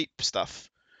with the vape stuff,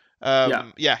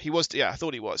 yeah. yeah, he was. Yeah, I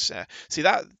thought he was. Yeah. See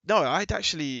that? No, I'd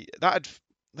actually that had.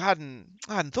 I hadn't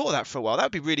thought of that for a while. That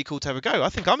would be really cool to have a go. I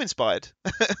think I'm inspired.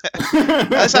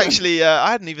 That's actually I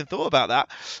hadn't even thought about that.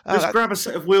 Just That grab a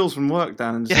set of wheels from work,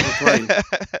 Dan, and just have a play. that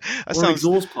Or an sounds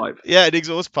exhaust pipe. yeah, an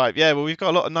exhaust pipe. Yeah, well, we've got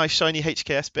a lot of nice shiny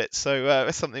HKS bits, so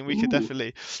that's something we could Ooh.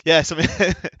 definitely something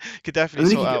could definitely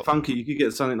And then you sort could get out. funky. You could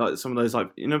get something like some of those,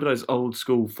 like, you know, those old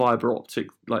school fiber optic,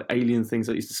 like, alien things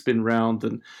that used to spin round,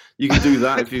 and you can do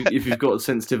that if you've got a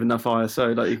sensitive enough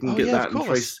ISO. Like, you can Oh get yeah, of that and course.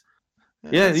 trace. Yeah,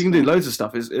 Yeah, that's you can do cool. loads of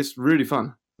stuff. It's really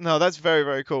fun. No, that's very,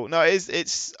 very cool. No,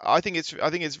 it's I think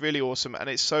it's really awesome, and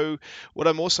it's so what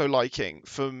I'm also liking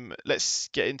from let's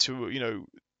get into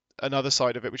another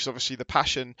side of it, which is obviously the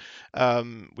passion.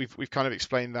 We've kind of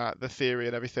explained that the theory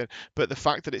and everything, but the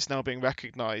fact that it's now being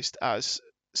recognised as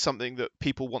something that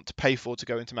people want to pay for to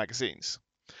go into magazines.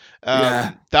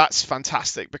 Yeah, That's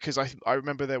fantastic because I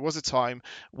remember there was a time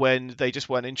when they just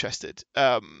weren't interested,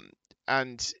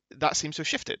 and that seems to have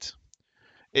shifted.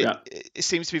 yeah. It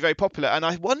seems to be very popular, and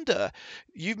I wonder.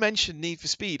 You mentioned Need for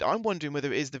Speed. I'm wondering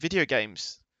whether it is the video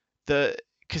games, the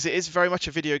because it is very much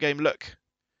a video game look.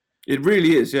 It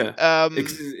really is. Yeah, Um,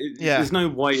 yeah, there's no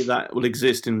way that will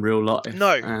exist in real life,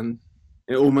 no, and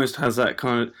it almost has that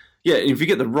kind of. Yeah, if you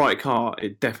get the right car,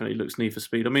 it definitely looks Need for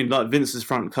Speed. I mean, like Vince's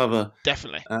front cover,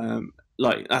 definitely.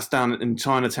 like that's down in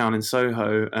Chinatown in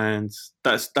Soho, and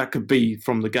that could be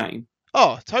from the game.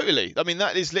 Oh, totally. I mean,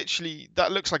 that is literally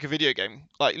that looks like a video game.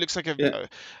 Like, it looks like Yeah,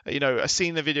 a scene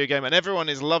in the video game, and everyone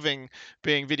is loving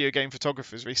being video game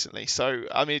photographers recently. So,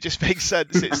 I mean, it just makes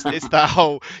sense. It's that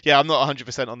whole. Yeah, I'm not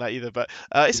 100% on that either, but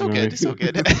it's all no. good. It's all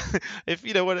good. If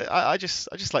you know what, I just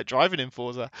like driving in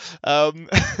Forza.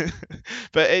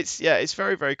 But it's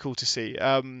very, very cool to see.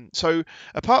 So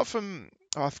apart from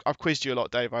I've quizzed you a lot,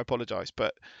 Dave. I apologise,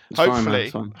 but It's fine, man.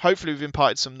 It's fine. hopefully we've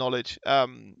imparted some knowledge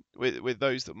with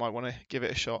those that might want to give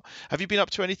it a shot. Have you been up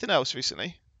to anything else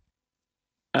recently?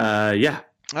 Yeah.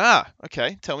 Ah,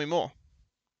 okay. Tell me more.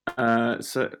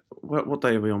 So what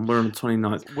day are we on? We're on the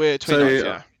 29th. We're 29th, So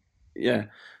yeah. yeah.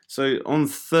 So on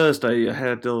Thursday,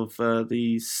 ahead of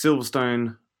the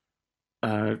Silverstone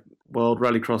World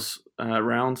Rallycross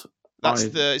round,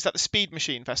 Is that the Speed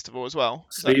Machine Festival as well?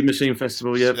 Speed Machine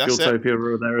Festival. Yeah, That's it. Fueltopia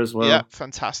were there as Yeah, well.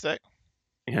 fantastic.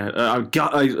 Yeah,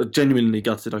 I genuinely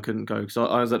gutted I couldn't go because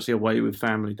I was actually away with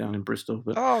family down in Bristol.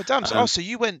 But Oh, damn. um, So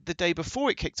you went the day before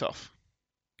it kicked off?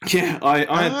 yeah, I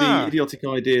had the Ah. idiotic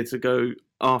idea to go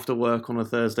after work on a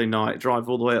Thursday night, drive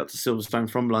all the way up to Silverstone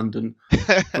from London,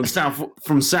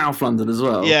 from South London as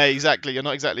well. Yeah, exactly. You're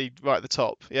not exactly right at the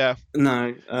top. Yeah.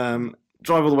 No,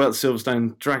 drive all the way up to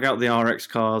Silverstone, drag out the RX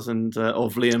cars and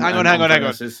of Liam Hang on, and hang on, hang on.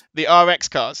 Andreas's The RX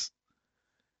cars.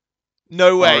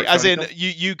 No way. RX As rally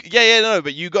in, car. no,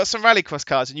 but you got some rallycross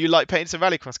cars and you like painting some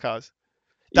rallycross cars.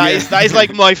 Yeah, That is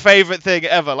like my favorite thing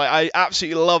ever. Like, I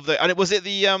absolutely love that. And was it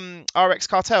the RX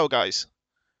Cartel guys?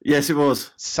 yes, it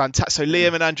was. Fantastic. So Yeah.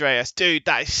 Liam and Andreas, dude,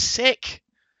 that is sick.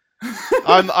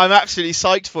 I'm absolutely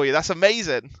psyched for you. That's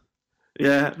amazing.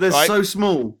 Yeah, they're Right? so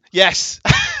small. Yes.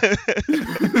 They're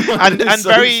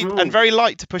so small. And very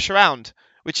light to push around,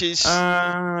 which is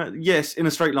Yes, in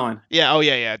a straight line yeah. Oh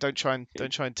yeah. Don't try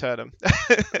and turn them.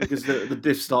 because the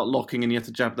diffs start locking and you have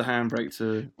to jab the handbrake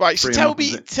to Right, so free them up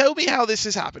a bit. tell me how this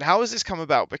has happened. How has this come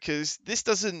about? Because this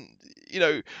doesn't,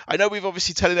 I know we've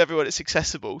obviously telling everyone it's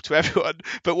accessible to everyone,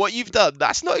 but what you've done,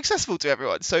 that's not accessible to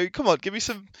everyone. So come on, give me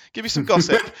some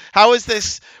gossip. How is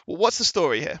this? What's the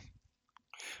story here?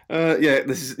 Yeah,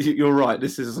 you're right.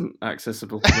 This isn't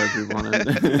accessible to everyone.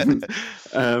 And,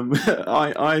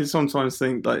 I sometimes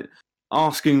think like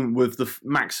asking with the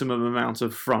maximum amount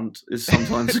of front is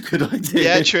sometimes a good idea.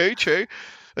 Yeah, true.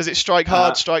 Does it strike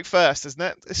hard, strike first, isn't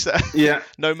it? It's, Yeah.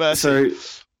 no mercy.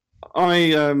 So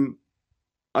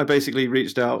I basically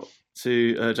reached out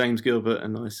to James Gilbert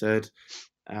and I said,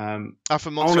 From I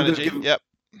Monster want to Energy. Yep.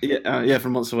 yeah,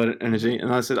 from Monster Energy,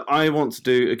 and I said I want to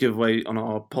do a giveaway on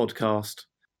our podcast.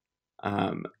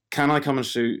 Can I come and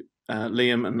shoot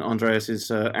Liam and Andreas's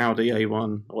Audi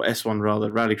A1 or S1 rather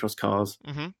rallycross cars?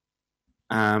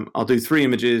 Mm-hmm. I'll do 3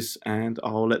 images and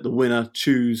I'll let the winner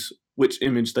choose which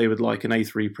image they would like an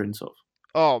A3 print of.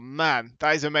 Oh man,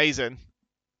 that is amazing.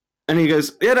 And he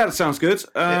goes, "Yeah, that sounds good.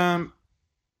 Yeah.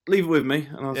 Leave it with me."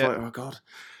 And I was Yeah. like, "Oh God,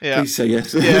 Yeah. please say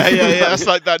yes." Yeah. That's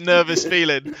like that nervous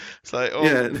feeling. It's like, oh.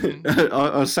 Yeah, Mm.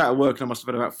 I was sat at work and I must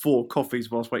have had about 4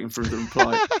 coffees whilst waiting for him to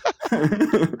reply.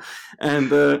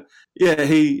 And yeah,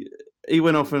 he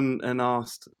went off and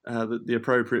asked the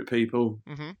appropriate people,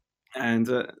 Mm-hmm.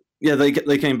 and yeah, they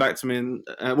came back to me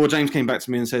and James came back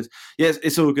to me and said, "Yes,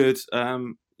 it's all good.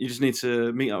 You just need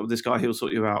to meet up with this guy. He'll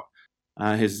sort you out."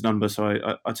 Here's his number,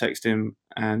 so I text him,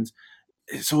 and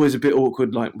it's always a bit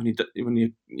awkward, like when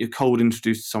you're cold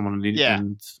introduced to someone,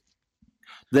 and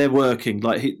they're working.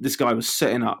 Like this guy was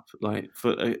setting up like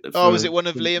Oh, was it one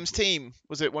of Liam's team?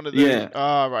 Was it one of the? yeah,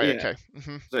 Ah, right. yeah. Okay.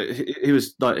 Hmm. So he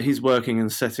was like he's working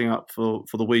and setting up for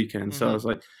the weekend. So I Hmm. was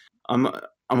like,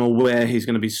 I'm aware he's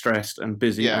going to be stressed and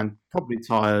busy Yeah. and probably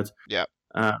tired. Yeah.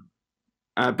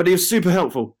 Uh, but he was super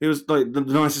helpful. He was like the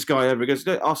nicest guy ever. He goes,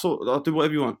 "Yeah, I'll do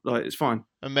whatever you want. Like it's fine."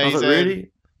 I was like, Amazing.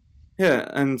 "Really?" Yeah,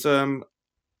 and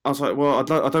I was like, "Well,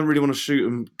 I don't really want to shoot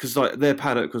them because like their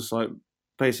paddock was like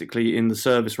basically in the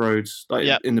service roads, like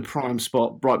Yeah. in the prime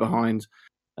spot, right behind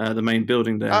the main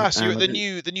building there." Ah, so you're And at I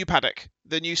didn't, the new paddock,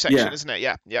 the new section, yeah, isn't it?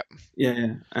 Yeah. Yeah. yeah,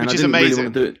 and Which I is didn't really want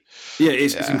amazing. to do it. Yeah,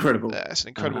 it's Yeah. incredible. It's an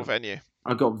incredible venue.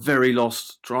 I got very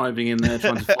lost driving in there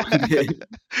trying to find it.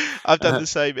 I've done the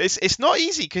same. It's not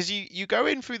easy because you go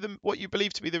in through what you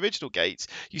believe to be the original gates.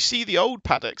 You see the old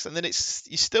paddocks, and then you're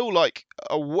still like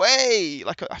away,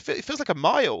 like it feels like a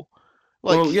mile.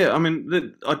 Like Well, yeah, I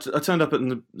mean, I turned up at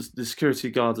the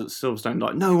security guards at Silverstone,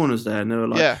 like, no one was there, and they were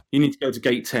like, yeah, you need to go to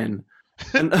gate 10.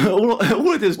 And all I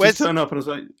did was where's just turn up, and I was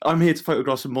like, I'm here to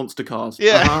photograph some monster cars.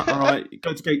 yeah. All right,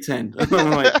 go to gate 10. And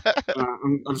I'm like,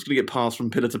 I'm just going to get passed from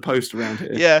pillar to post around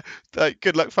here. Yeah, like,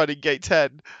 good luck finding gate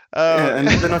 10. Yeah, and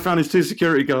then I found these two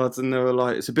security guards, and they were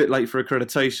like, it's a bit late for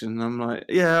accreditation. And I'm like,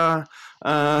 yeah,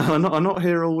 I'm not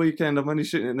here all weekend, I'm only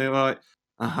shooting. And they were like,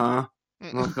 uh-huh.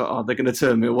 And I thought, oh, they're going to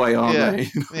turn me away, aren't Yeah, they?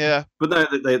 yeah. But no,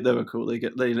 they were cool.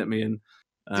 They let me in.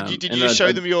 Did you And just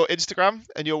show them your Instagram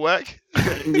and your work?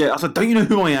 yeah, I was like, don't you know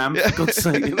who I am? Yeah. For God's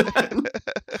sake.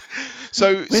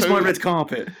 Where's my red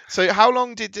carpet? So how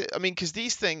long did I mean? Because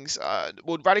these things,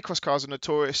 well, rallycross cars are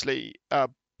notoriously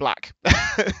black,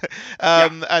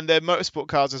 and they're motorsport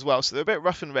cars as well, so they're a bit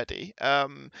rough and ready.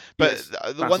 But Yes, the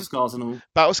battle one scars and all.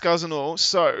 battle scars and all.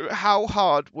 So how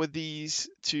hard were these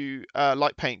to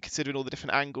light paint, considering all the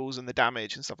different angles and the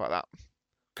damage and stuff like that?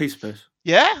 Piece of piss.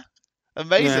 Yeah,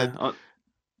 amazing. Yeah,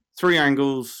 3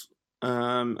 angles,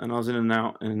 and I was in and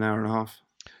out in an hour and a half.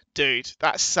 Dude,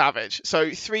 that's savage.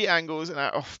 So 3 angles and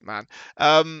oh man.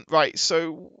 Right.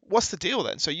 So what's the deal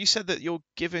then? So you said that you're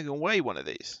giving away one of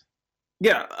these.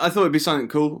 Yeah, I thought it'd be something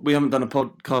cool. We haven't done a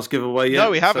podcast giveaway yet.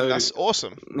 No, we haven't. So, That's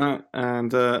awesome. no,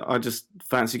 and I just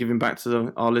fancy giving back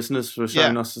to our listeners for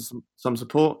showing us some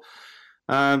support.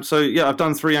 So yeah, I've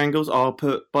done 3 angles. I'll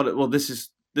put,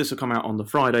 this will come out on the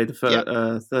Friday, the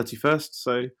 31st.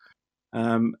 So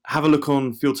have a look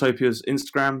on Fueltopia's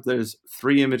Instagram. There's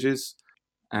 3 images,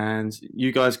 and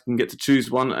you guys can get to choose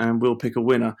one, and we'll pick a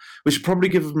winner. We should probably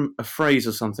give them a phrase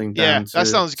or something. Yeah, that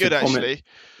sounds good actually.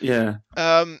 Yeah.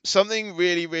 Something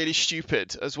really, really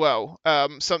stupid as well.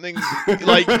 Something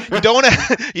like you don't want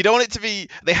it to be.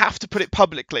 They have to put it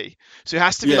publicly, so it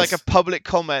has to be like a public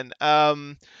comment.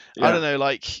 I don't know,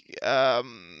 like.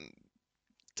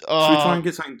 Should we try and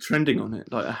get something trending on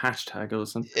it, like a hashtag or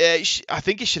something? Yeah, I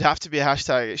think it should have to be a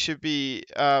hashtag. It should be.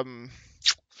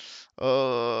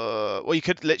 Well, you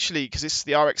could literally, because it's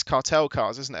the RX Cartel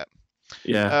cars, isn't it?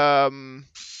 Yeah.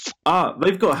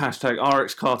 They've got a hashtag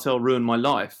RX Cartel ruined my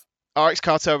life. RX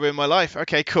Cartel ruined my life.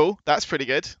 Okay, cool. That's pretty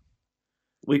good.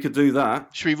 We could do that.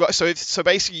 Should we? So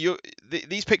basically,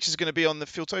 these pictures are going to be on the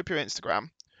Fueltopia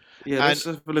Instagram. Yeah, let's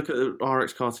have a look at the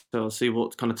RX Cartel, see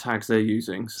what kind of tags they're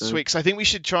using. So. Sweet, because I think we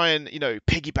should try and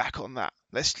piggyback on that.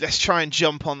 Let's try and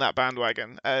jump on that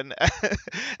bandwagon and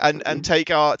and take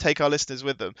our listeners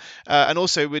with them. And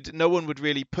also, no one would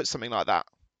really put something like that,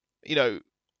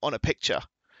 on a picture.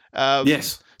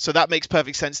 Yes. So that makes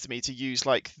perfect sense to me to use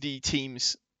like the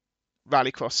team's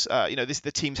rallycross.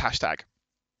 The team's hashtag.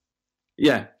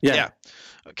 Yeah.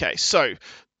 Okay, so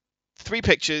 3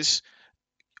 pictures.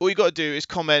 All you got to do is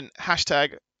comment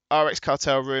hashtag RX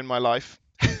Cartel ruined my life.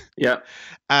 Yeah.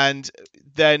 And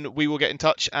then we will get in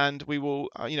touch and we will,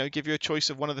 give you a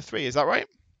choice of one of the 3. Is that right?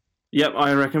 Yep,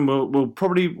 I reckon we'll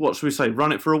probably, what should we say,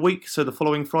 run it for a week, so the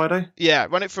following Friday? Yeah,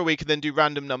 run it for a week and then do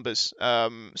random numbers.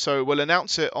 So we'll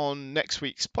announce it on next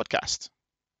week's podcast.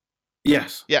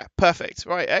 Yes. Yeah, perfect.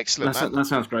 Right, excellent. That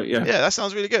sounds great. Yeah. Yeah, that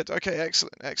sounds really good. Okay,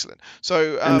 excellent.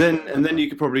 So and then you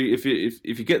could probably, if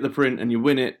you get the print and you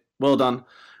win it, well done.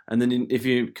 And then if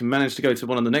you can manage to go to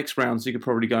one of the next rounds, you could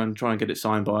probably go and try and get it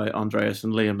signed by Andreas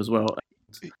and Liam as well.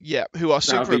 Yeah, who are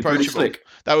super approachable.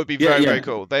 That would be very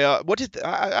cool. They are.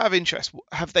 I have interest.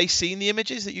 Have they seen the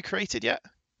images that you created yet?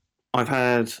 I've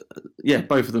had,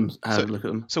 both of them had a look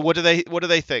at them. So what do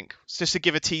they think? It's just to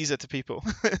give a teaser to people.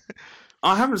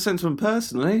 I haven't sent to them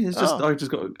personally. It's just I just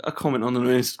got a comment on them on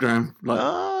Instagram,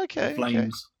 like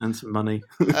flames and some money.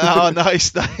 Oh,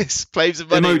 nice. Flames and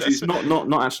money. Emojis,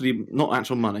 not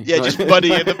actual money. Yeah, just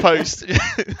money in the post.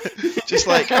 Just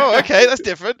like, oh, okay, that's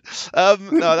different.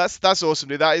 No, that's awesome,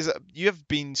 dude. You have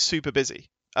been super busy.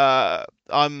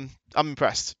 I'm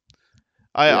impressed.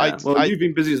 I Yeah. Well, I you've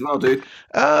been busy as well, dude.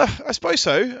 I suppose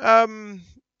so.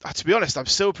 To be honest, I'm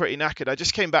still pretty knackered. I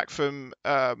just came back from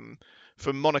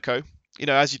Monaco,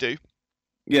 as you do.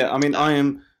 Yeah, I mean, I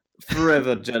am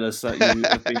forever jealous that you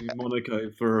have been in Monaco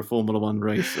for a Formula One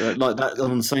race like that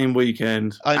on the same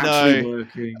weekend, I actually know.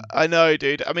 working. I know,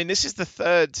 dude. I mean, this is the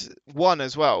third one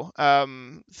as well,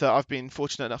 that I've been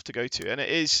fortunate enough to go to, and it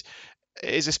is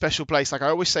a special place. Like I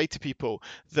always say to people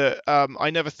that I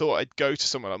never thought I'd go to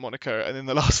somewhere like Monaco, and in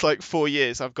the last like 4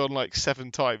 years, I've gone like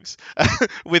 7 times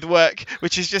with work,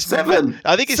 which is just. Seven,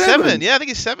 I think it's seven. seven. Yeah, I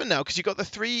think it's seven now because you got the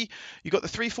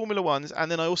three Formula Ones, and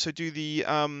then I also do the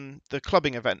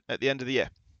clubbing event at the end of the year.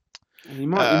 You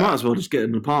might Uh, as well just get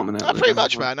an apartment out there Pretty then.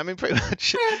 much, man. I mean, pretty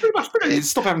much. Yeah, pretty much. It's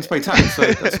Stop having to pay tax, so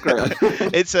that's great.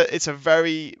 it's a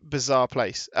very bizarre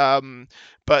place.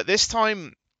 But this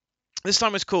time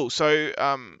was cool. So,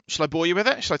 shall I bore you with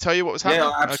it? Shall I tell you what was Yeah,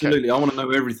 happening? Okay. absolutely. I want to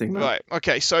know everything now. Right.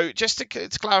 Okay. So just to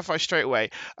clarify straight away,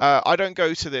 I don't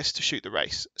go to this to shoot the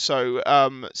race. So,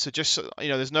 just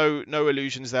there's no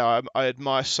illusions there. I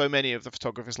admire so many of the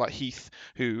photographers like Heath,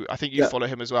 who I think you Yeah, follow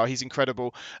him as well. He's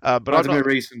incredible. But I'm Vladimir not.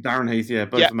 Reese and Darren Heath, yeah, Yeah,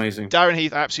 both amazing. Darren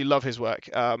Heath. I absolutely love his work.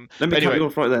 Let me But cut anyway, you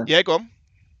off right there. yeah, go on.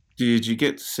 Did you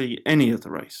get to see any of the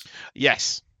race?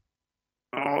 Yes.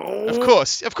 Oh, Of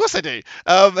course I do.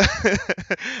 I'm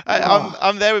oh,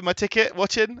 I'm there with my ticket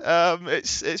watching.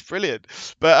 It's brilliant.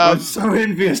 But I'm so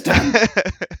envious, Dan.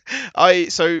 I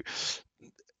so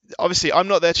obviously I'm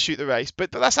not there to shoot the race, but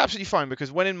that's absolutely fine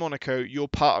because when in Monaco, you're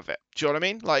part of it. Do you know what I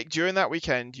mean? Like during that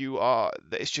weekend,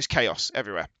 it's just chaos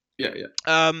everywhere. Yeah, yeah.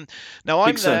 Now Big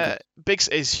I'm circus. there. Big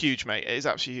is huge, mate. It is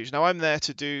absolutely huge. Now I'm there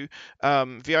to do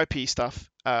VIP stuff.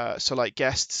 So like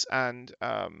guests and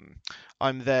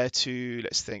I'm there to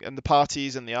let's think and the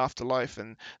parties and the afterlife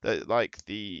and the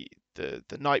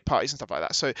night parties and stuff like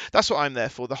that. So that's what I'm there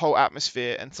for. The whole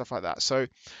atmosphere and stuff like that. So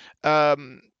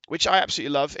which I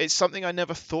absolutely love. It's something I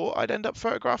never thought I'd end up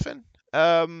photographing.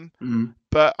 Um, Mm.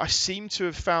 but I seem to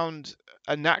have found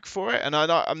a knack for it, and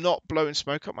I'm not blowing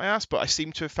smoke up my ass, but I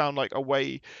seem to have found like a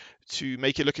way to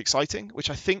make it look exciting, which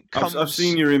I think I've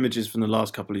seen comes. your images from the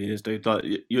last couple of years, dude. Like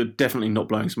you're definitely not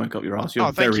blowing smoke up your ass. You're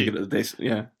Oh, thank very you, good at this.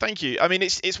 Yeah. thank you. I mean,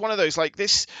 it's one of those like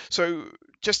this. So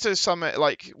just to sum it,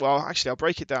 like, well, actually, I'll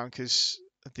break it down because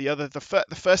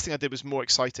the first thing I did was more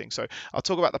exciting. So I'll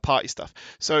talk about the party stuff.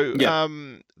 So Yeah.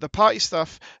 the party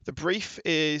stuff, the brief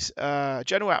is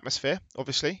general atmosphere,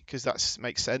 obviously, because that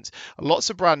makes sense. Lots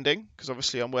of branding, because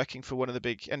obviously I'm working for one of the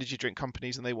big energy drink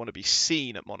companies, and they want to be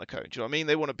seen at Monaco. Do you know what I mean?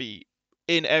 They want to be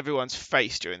in everyone's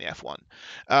face during the F1.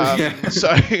 Yeah.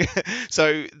 So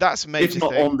so that's a If major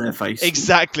not thing. on their face.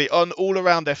 Exactly, on all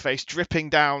around their face, dripping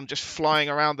down, just flying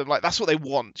around them. Like that's what they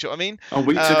want. Do you know what I mean? Oh,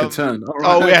 we took a turn. All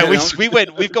right. Oh yeah,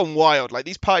 Okay. we've gone wild. Like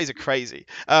these parties are crazy.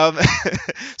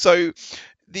 So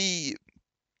the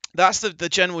that's the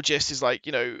general gist is like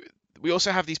we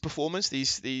also have these performers,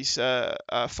 these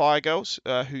fire girls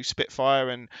who spit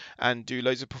fire and do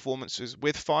loads of performances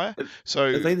with fire. Are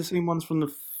So they the same ones from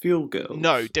the Fuel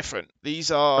no, Girls? different. These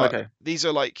are Okay. these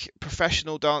are like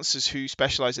professional dancers who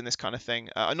specialize in this kind of thing.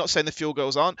 I'm not saying the Fuel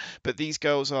Girls aren't, but these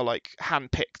girls are like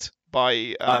handpicked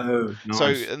by Oh,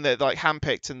 nice. and they're like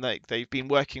handpicked and they've been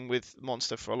working with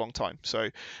Monster for a long time. So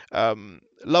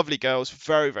lovely girls,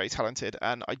 very very talented,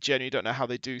 and I genuinely don't know how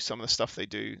they do some of the stuff they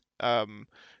do.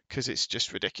 Because it's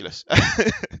just ridiculous.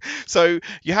 So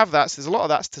you have that. So there's a lot of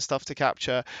that stuff to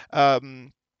capture.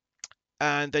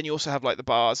 And then you also have like the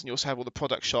bars and you also have all the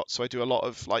product shots. So I do a lot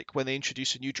of like when they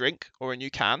introduce a new drink or a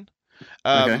new can,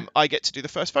 Okay. I get to do the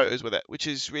first photos with it, which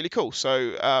is really cool.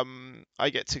 So I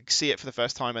get to see it for the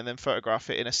first time and then photograph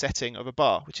it in a setting of a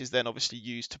bar, which is then obviously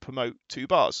used to promote two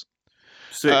bars,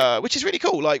 Sick. which is really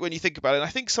cool. Like when you think about it, and I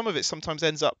think some of it sometimes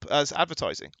ends up as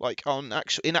advertising, like on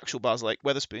actual bars like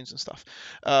Weatherspoons and stuff,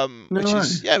 No which way.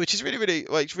 is yeah, which is really really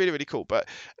like really really cool. But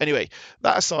anyway,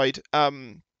 that aside,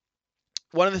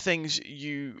 one of the things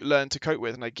you learn to cope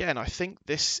with, and again, I think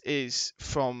this is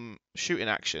from shooting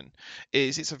action,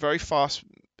 is it's a very fast,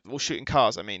 well, shooting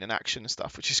cars, I mean, and action and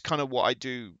stuff, which is kind of what I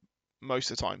do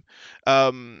most of the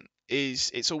time. Is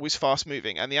it's always fast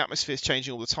moving and the atmosphere is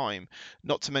changing all the time,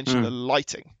 not to mention the Mm.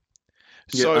 lighting.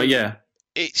 Yeah. So Yeah.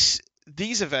 it's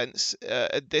these events,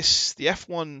 the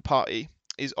F1 party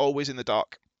is always in the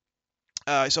dark.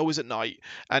 It's always at night,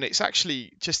 and it's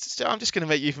actually just. I'm just going to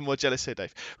make you even more jealous here,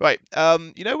 Dave. Right.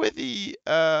 You know where the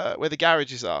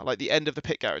garages are, like the end of the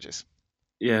pit garages.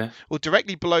 Yeah. Well,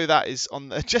 directly below that is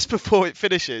just before it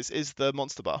finishes is the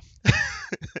Monster Bar.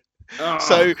 Ah,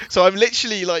 So I'm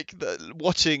literally like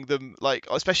watching them, like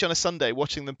especially on a Sunday,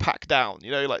 watching them pack down.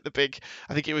 You know, like the big.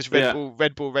 I think it was yeah.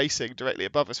 Red Bull Racing directly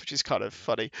above us, which is kind of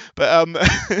funny. But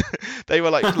they were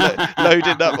like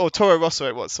loading up, or Toro Rosso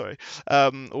it was, sorry,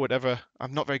 or whatever.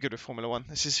 I'm not very good with Formula One.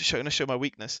 This is showing to show my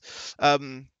weakness.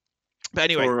 But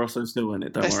anyway, Toro Rosso's still in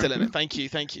it. Don't they're worry. still in it. Thank you,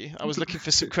 thank you. I was looking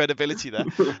for some credibility there.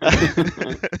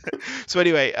 So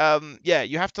anyway, yeah,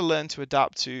 you have to learn to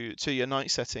adapt to your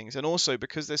night settings, and also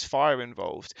because there's fire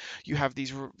involved, you have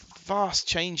these vast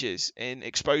changes in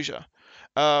exposure.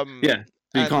 Um, Yeah,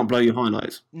 so you and can't blow your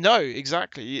highlights. no,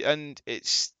 exactly, and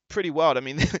it's pretty wild. I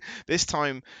mean, this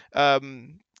time,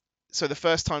 um, so the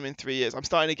first time in 3 years, I'm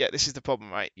starting to get. This is the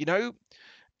problem, right? You know,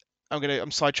 I'm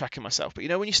sidetracking myself, but you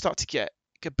know when you start to get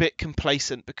a bit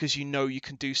complacent because you know you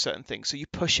can do certain things, so you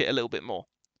push it a little bit more,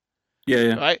 Yeah,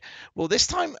 yeah. right? Well, this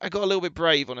time I got a little bit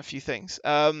brave on a few things.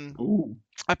 Ooh.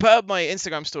 I put up my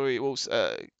Instagram story. Well,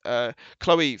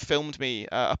 Chloe filmed me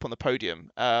up on the podium,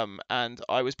 and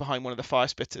I was behind one of the fire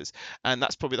spitters, and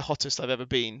that's probably the hottest I've ever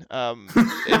been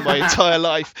in my entire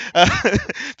life.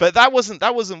 But that wasn't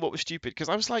what was stupid, because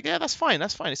I was like, yeah, that's fine,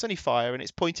 that's fine. It's only fire, and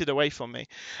it's pointed away from me.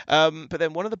 But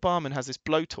then one of the barmen has this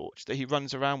blowtorch that he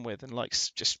runs around with, and like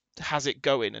just has it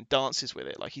going and dances with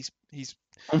it, like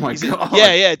Oh my yeah, god.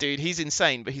 yeah, dude, he's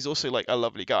insane, but he's also like a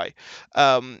lovely guy.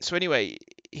 So anyway,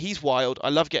 he's wild. I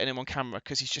love getting him on camera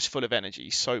because he's just full of energy.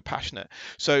 He's so passionate.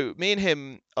 So me and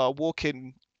him are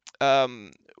walking.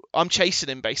 Um, I'm chasing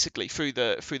him basically through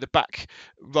the back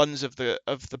runs of the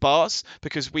bars,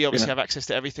 because we obviously Yeah. have access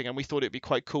to everything, and we thought it'd be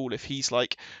quite cool if he's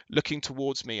like looking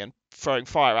towards me and throwing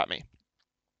fire at me.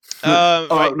 Oh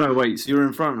Right. no, wait. So you're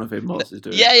in front of him whilst he's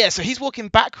doing Yeah, it. yeah. So he's walking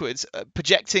backwards,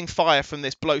 projecting fire from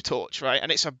this blowtorch, right?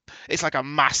 And it's like a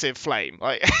massive flame,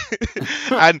 like,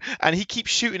 and he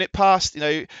keeps shooting it past,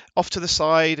 off to the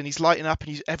side, and he's lighting up,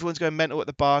 and everyone's going mental at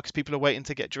the bar because people are waiting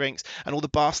to get drinks, and all the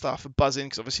bar staff are buzzing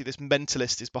because obviously this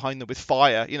mentalist is behind them with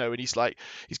fire, and he's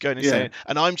going Yeah, insane,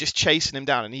 and I'm just chasing him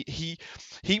down, and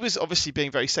he was obviously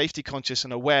being very safety conscious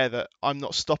and aware that I'm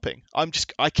not stopping.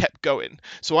 I kept going,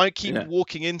 so I keep yeah.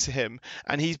 walking into him,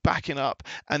 and he's backing up,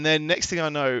 and then next thing I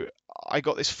know, I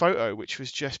got this photo which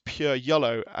was just pure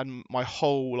yellow, and my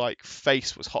whole like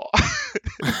face was hot.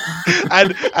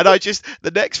 And I just,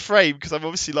 the next frame, because I'm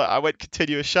obviously like, I went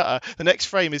continuous shutter. The next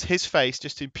frame is his face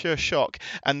just in pure shock,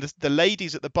 and the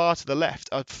ladies at the bar to the left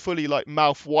are fully like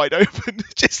mouth wide open,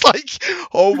 just like,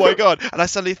 oh my god. And I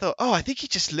suddenly thought, oh, I think he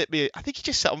just lit me. I think he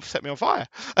just set me on fire.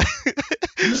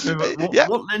 No, but what Yeah.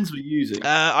 what lens were you using?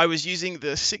 I was using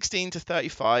the 16 to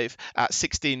 35 at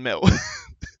 16 mil.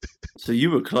 So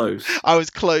you were close. I was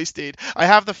close, dude. I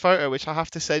have the photo, which I have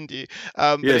to send you.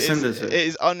 But Yeah, it is send us it it.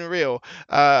 is unreal.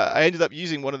 I ended up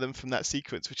using one of them from that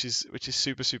sequence, which is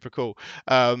super super cool.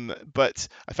 But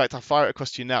in fact, I'll fire it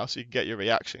across to you now so you can get your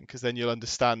reaction, because then you'll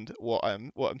understand what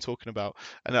I'm talking about,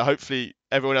 and hopefully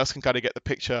everyone else can kind of get the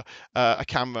picture. A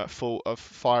camera full of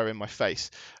fire in my face.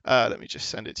 Let me just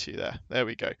send it to you there. There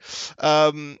we go.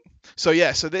 So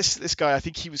yeah, so this guy, I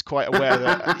think he was quite aware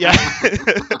that, yeah.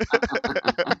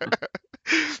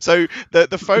 So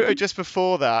the photo just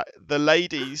before that, the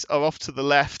ladies are off to the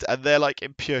left, and they're like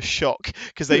in pure shock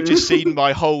because they've just seen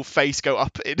my whole face go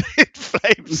up in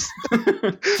flames.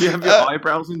 Do you have your Uh,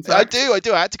 eyebrows I intact? do, I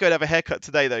do. I had to go and have a haircut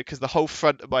today though, because the whole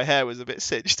front of my hair was a bit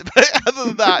singed. But other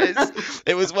than that,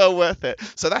 it was well worth it.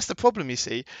 So that's the problem, you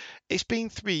see. It's been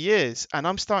 3 years, and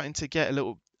I'm starting to get a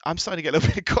little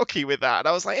bit cocky with that. And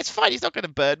I was like, it's fine. He's not going to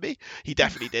burn me. He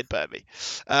definitely did burn me.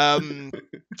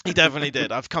 He definitely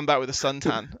did. I've come back with a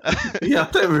suntan. Yeah,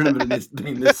 I don't remember this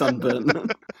being this sunburnt.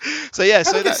 So yeah, How do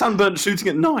so you get that, sunburnt shooting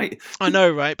at night? I know,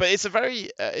 right? But it's a very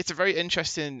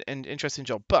interesting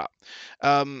job. But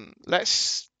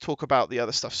let's talk about the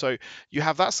other stuff. So you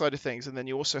have that side of things, and then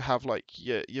you also have like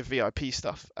your VIP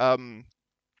stuff.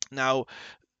 Now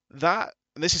that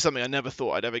and this is something I never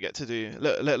thought I'd ever get to do,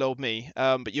 little old me.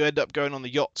 But you end up going on the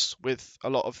yachts with a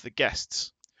lot of the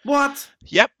guests. What?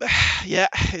 Yep, yeah,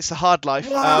 it's a hard life.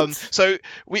 What? So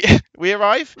we we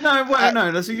arrive. No, wait, At,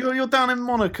 no. So you're down in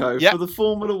Monaco yep. for the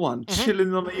Formula One, hmm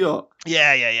chilling on a yacht.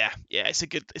 Yeah. It's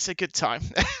a good time.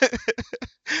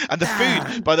 And the food,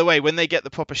 Damn. by the way, when they get the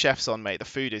proper chefs on, mate, the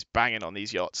food is banging on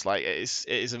these yachts. Like it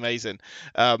is amazing.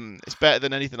 It's better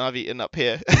than anything I've eaten up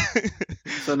here.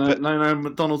 So no, But no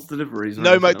McDonald's deliveries or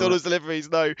no anything like McDonald's deliveries,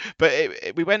 no. But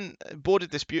we went boarded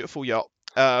this beautiful yacht,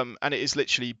 and it is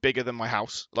literally bigger than my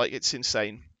house. Like it's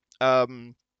insane.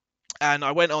 Um, And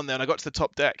I went on there and I got to the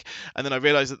top deck, and then I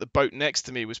realized that the boat next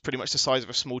to me was pretty much the size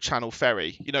of a small channel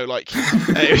ferry. Like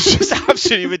it was just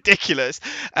absolutely ridiculous.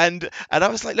 And I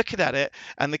was like looking at it,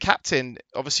 and the captain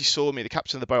obviously saw me. The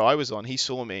captain of the boat I was on, he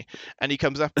saw me, and he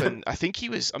comes up, and I think he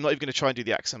was. I'm not even going to try and do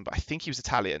the accent, but I think he was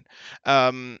Italian.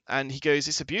 And he goes,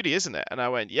 "It's a beauty, isn't it?" And I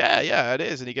went, "Yeah, yeah, it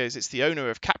is." And he goes, "It's the owner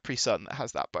of Capri Sun that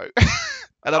has that boat."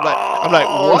 And I'm like,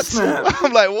 Oh what? snap!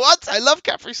 I'm like, what? I love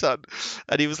Capri Sun.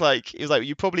 And he was like,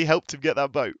 you probably helped him get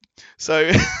that boat. So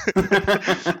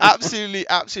absolutely,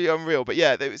 absolutely unreal. But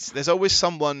yeah, there's always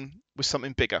someone with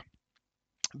something bigger.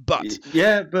 But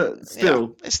Yeah, but yeah,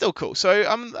 still. it's still cool. So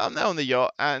I'm there on the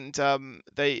yacht, and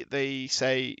they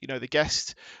say,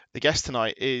 the guest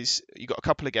tonight is, you got a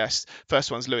couple of guests. First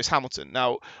one's Lewis Hamilton.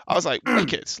 Now I was like,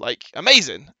 wicked, like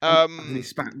amazing. I think he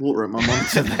spat water at my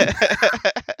monitor then.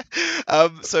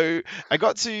 So I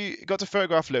got to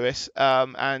photograph Lewis,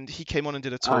 and he came on and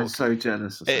did a I'm talk. so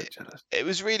jealous. I'm so It jealous. it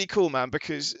was really cool, man,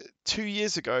 because 2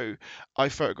 years ago I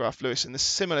photographed Lewis in the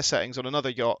similar settings on another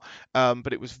yacht,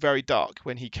 but it was very dark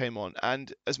when he came on.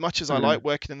 And as much as I Yeah, like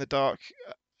working in the dark,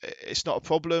 it's not a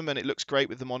problem, and it looks great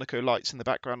with the Monaco lights in the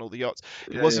background, all the yachts.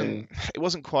 It yeah, yeah, wasn't it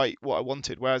wasn't quite what I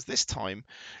wanted. Whereas this time,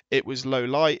 it was low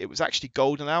light. It was actually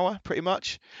golden hour, pretty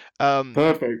much. Um,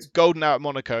 perfect. golden hour at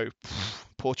Monaco,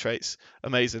 portraits,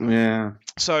 amazing. Yeah,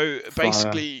 So fire.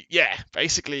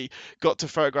 basically got to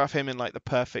photograph him in like the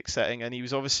perfect setting, and he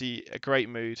was obviously a great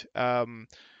mood.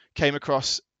 Came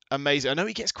across amazing. I know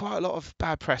he gets quite a lot of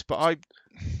bad press, but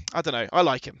I don't know. I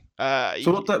like him.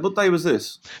 So what day was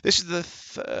this? This is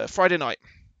the Friday night.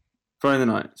 Friday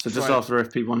night. So just Friday. after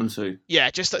FP1 and 2. Yeah,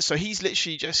 just so he's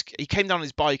literally he came down on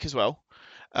his bike as well,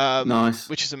 Nice.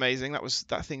 which is amazing.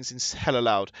 That thing's hella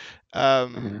loud.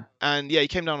 Yeah, And yeah, he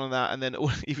came down on that, and then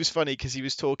he was funny because he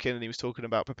was talking, and he was talking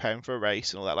about preparing for a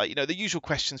race and all that, like the usual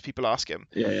questions people ask him.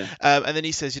 yeah, yeah. And then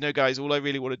he says, guys, all I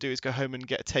really want to do is go home and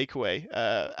get a takeaway,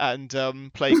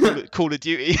 and play Call of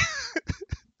Duty.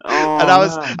 And Oh I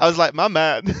was man. I was like, my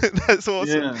man, that's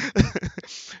awesome. Yeah. I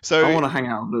So want to hang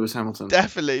out with Lewis Hamilton.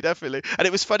 definitely, definitely. And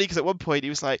it was funny because at one point he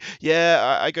was like,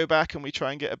 "Yeah, I go back and we try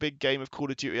and get a big game of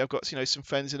Call of Duty. I've got some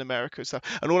friends in America and stuff."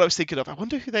 And all I was thinking of, I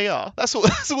wonder who they are. That's all.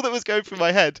 That's all that was going through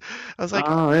my head. I was like,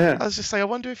 Oh yeah. I was just like, I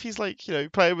wonder if he's like,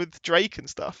 playing with Drake and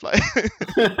stuff. Like, and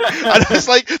I was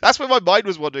like, that's where my mind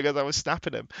was wandering as I was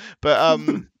snapping him. But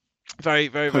very,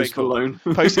 very, very Post cool. Malone.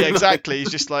 Yeah, exactly.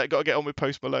 He's just like, got to get on with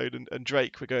Post Malone and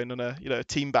Drake. We're going on a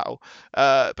team battle.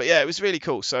 But yeah, it was really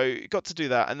cool. So got to do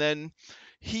that, and then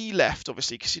he left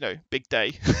obviously because big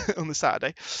day on the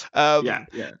Saturday. Yeah, Um,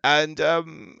 yeah. and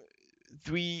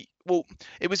well,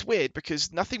 it was weird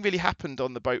because nothing really happened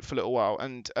on the boat for a little while,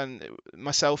 and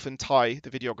myself and Ty,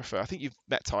 the videographer, I think you've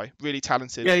met Ty, really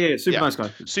talented. Yeah, yeah, super Yeah, nice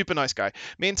guy. super nice guy.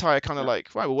 Me and Ty are kind of Yeah.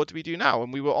 like, right, well, what do we do now?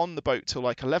 And we were on the boat till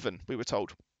like 11, we were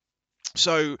told.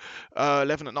 So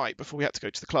 11 at night before we had to go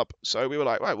to the club. So we were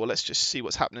like, right, well, let's just see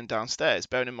what's happening downstairs.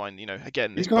 Bearing in mind,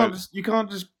 again, You this can't boat. just you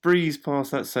can't just breeze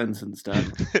past that sentence,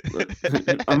 Dan.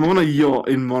 I'm on a yacht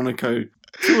in Monaco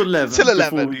till 11 Till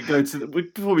before 11. we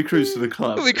before we cruise to the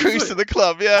club. We cruise to the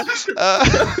club, yeah.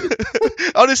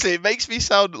 Honestly, it makes me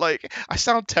sound like I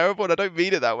sound terrible, and I don't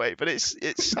mean it that way, but it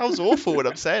sounds awful when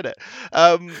I'm saying it.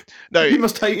 No, You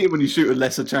must hate it when you shoot a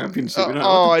lesser championship. You know, what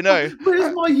oh, the I fuck? know.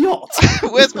 Where's my yacht?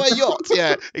 Where's my yacht?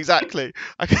 Yeah, exactly.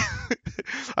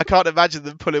 I can't imagine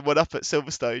them pulling one up at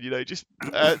Silverstone, just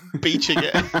beaching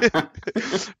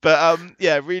it. But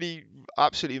yeah, really,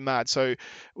 absolutely mad. So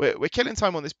we're killing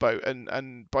time on this boat,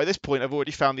 and by this point, I've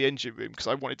already found the engine room because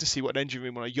I wanted to see what an engine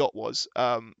room on a yacht was.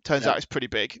 Turns Yeah. out it's pretty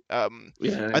big.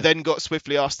 Yeah, I then got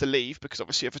swiftly asked to leave because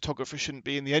obviously a photographer shouldn't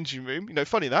be in the engine room.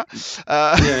 Funny that.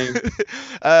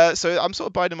 yeah. So I'm sort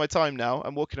of biding my time now.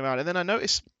 I'm walking around, and then I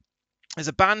notice there's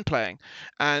a band playing,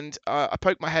 and I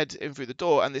poke my head in through the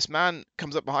door, and this man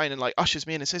comes up behind and like ushers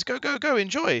me in and says, "Go, go, go,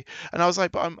 enjoy." And I was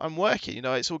like, "But I'm working,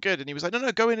 it's all good." And he was like, "No,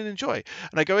 no, go in and enjoy."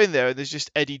 And I go in there, and there's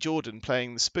just Eddie Jordan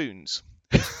playing the spoons,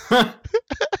 and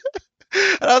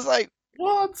I was like,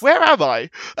 What? where am I?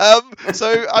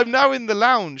 So I'm now in the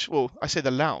lounge. Well, I say the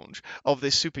lounge of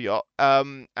this super yacht.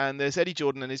 And there's Eddie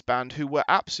Jordan and his band, who were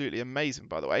absolutely amazing,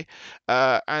 by the way.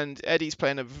 And Eddie's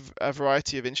playing a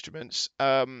variety of instruments.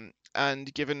 And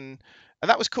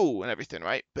that was cool and everything,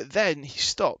 right? But then he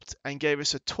stopped and gave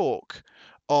us a talk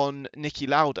on Nicky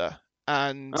Lauda,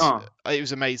 and Oh, it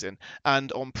was amazing,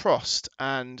 and on Prost,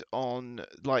 and on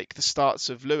like the starts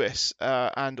of Lewis,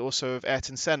 and also of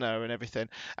Ayrton Senna and everything,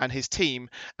 and his team.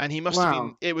 And he must have been,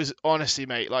 wow. it was honestly,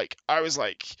 mate, like I was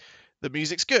like, the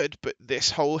music's good, but this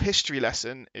whole history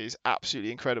lesson is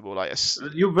absolutely incredible. Like,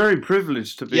 You're very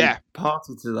privileged to be yeah,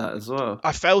 party to that as well.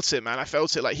 I felt it, man. I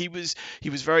felt it. Like he was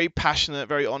very passionate,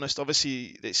 very honest.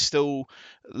 Obviously, it's still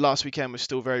last weekend was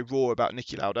still very raw about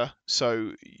Nicky Lauda,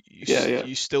 so Yeah, yeah,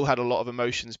 you still had a lot of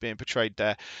emotions being portrayed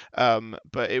there.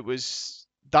 But it was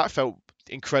that felt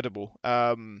incredible.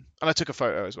 And I took a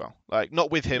photo as well. Like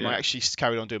not with him. I yeah, actually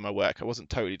carried on doing my work. I wasn't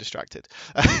totally distracted.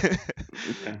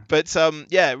 yeah. But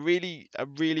yeah, really a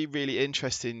really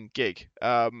interesting gig.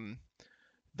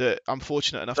 That I'm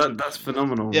fortunate enough to. That's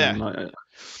phenomenal, Yeah, man.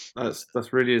 Like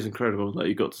that's really is incredible that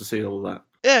you got to see all that.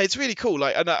 yeah, it's really cool.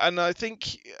 Like, and I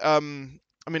think, I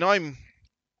mean,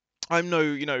 I'm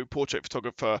no, portrait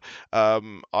photographer.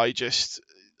 I just,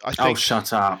 I Oh, think,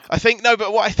 shut up. I think no,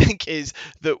 but what I think is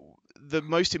that the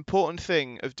most important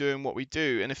thing of doing what we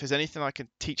do, and if there's anything I can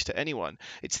teach to anyone,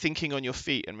 it's thinking on your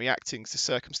feet and reacting to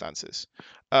circumstances.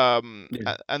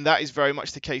 Yeah, And that is very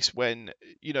much the case when,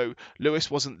 Lewis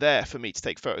wasn't there for me to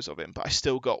take photos of him, but I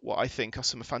still got what I think are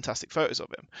some fantastic photos of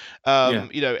him.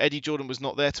 yeah, Eddie Jordan was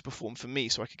not there to perform for me,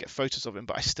 so I could get photos of him,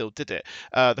 but I still did it.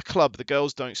 The club, the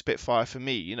girls don't spit fire for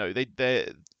me. They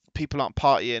people aren't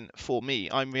partying for me.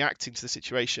 I'm reacting to the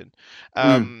situation.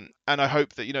 mm, And I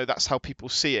hope that, that's how people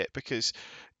see it because,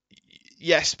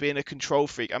 yes, being a control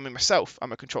freak, I mean, myself,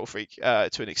 I'm a control freak to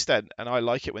an extent, and I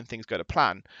like it when things go to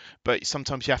plan, but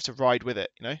sometimes you have to ride with it,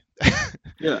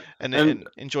 yeah. and And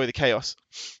enjoy the chaos.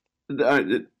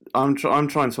 I'm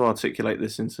trying to articulate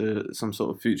this into some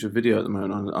sort of future video at the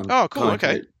moment. I'm Oh, cool. kind of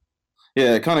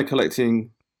Okay.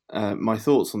 collecting my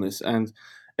thoughts on this, and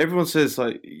everyone says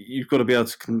like you've got to be able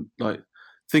to like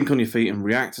think on your feet and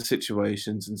react to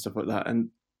situations and stuff like that. And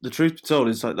the truth be told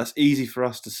is like that's easy for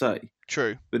us to say,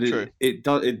 True. but True. it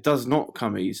does not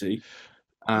come easy,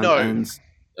 um, No. and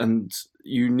and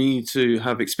you need to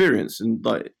have experience. And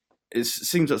like it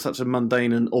seems like such a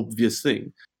mundane and obvious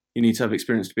thing. You need to have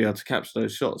experience to be able to capture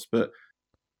those shots, but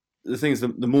the thing is,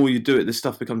 the more you do it, this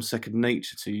stuff becomes second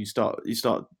nature to you. You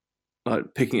start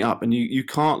like picking it up, and you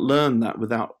can't learn that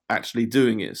without actually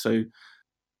doing it. So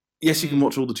yes, you can Mm,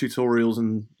 watch all the tutorials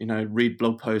and read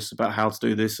blog posts about how to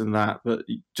do this and that, but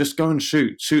just go and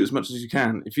shoot as much as you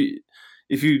can. If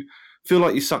you feel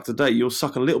like you suck today, you'll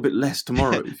suck a little bit less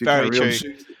tomorrow if you very carry on true.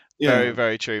 shooting. Very, Yeah,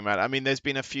 very true, man. I mean, there's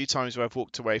been a few times where I've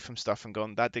walked away from stuff and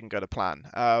gone, that didn't go to plan.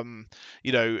 And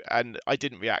I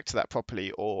didn't react to that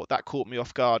properly, or that caught me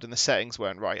off guard and the settings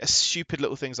weren't right. Stupid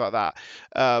little things like that.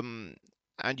 Um,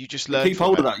 and you just but learn keep from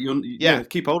hold of it. that. You'll Yeah, yeah,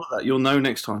 keep hold of that. You'll know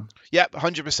next time. yeah,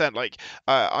 100%. Like,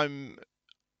 I'm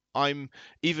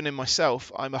even in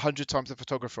myself, I'm 100 times the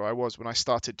photographer I was when I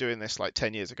started doing this like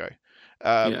 10 years ago.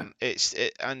 Yeah,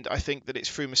 And I think that it's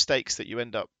through mistakes that you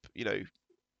end up,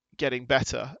 getting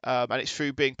better, and it's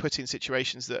through being put in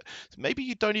situations that maybe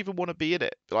you don't even want to be in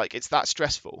it, like it's that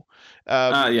stressful.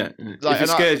 yeah. If Like, it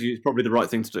and I scares you, it's probably the right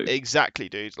thing to do. exactly,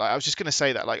 dude, like I was just going to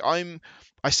say that, like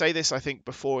I say this I think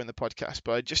before in the podcast,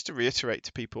 but just to reiterate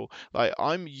to people, like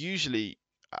I'm usually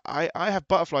I have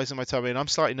butterflies in my tummy and I'm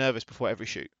slightly nervous before every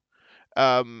shoot,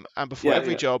 and before Yeah,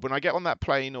 every yeah. job when I get on that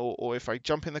plane, or if I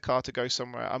jump in the car to go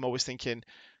somewhere, I'm always thinking,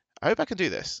 I hope I can do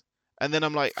this. And then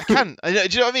I'm like, I can. Do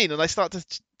you know what I mean? And I start to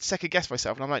second guess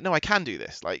myself, and I'm like, no, I can do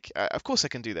this. Like, of course I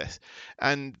can do this.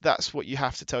 And that's what you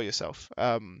have to tell yourself.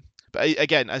 But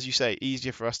again, as you say,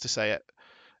 easier for us to say it.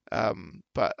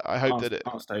 But I hope that it,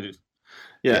 Art stages.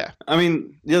 Yeah, yeah. I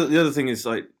mean the other thing is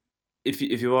like if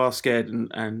you are scared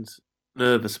and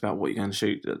nervous about what you're going to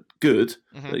shoot, good,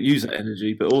 Hmm. use that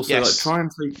energy, but also like Yes. try and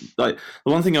think like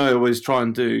the one thing I always try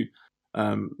and do.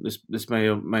 This may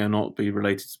or not be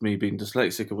related to me being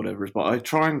dyslexic or whatever, but I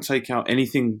try and take out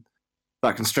anything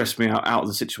that can stress me out of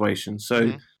the situation.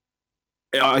 So Hmm.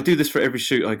 I do this for every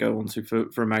shoot I go on to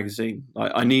for a magazine.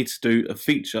 Like I need to do a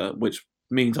feature, which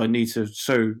means I need to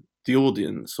show the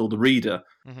audience or the reader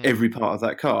Hmm. every part of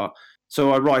that car.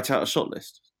 So I write out a shot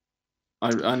list.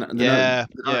 And Yeah.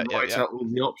 then I Yeah. Yeah. write Yeah. out all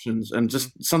the options and Hmm.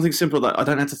 just something simple that I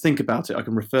don't have to think about it. I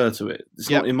can refer to it. It's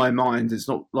Yep. not in my mind. It's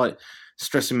not like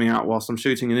stressing me out whilst I'm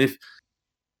shooting. And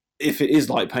if it is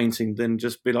like painting, then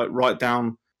just be like write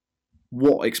down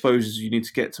what exposures you need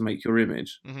to get to make your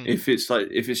image. Hmm. If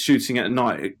it's shooting at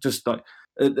night, just like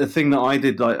a thing that I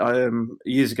did like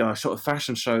years ago, I shot a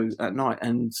fashion show at night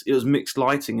and it was mixed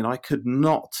lighting and I could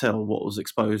not tell what was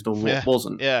exposed or what Yeah.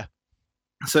 wasn't. Yeah.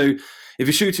 So if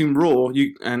you're shooting raw,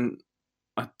 and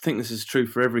I think this is true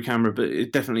for every camera, but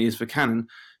it definitely is for Canon,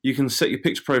 you can set your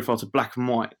picture profile to black and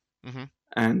white Hmm.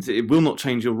 and it will not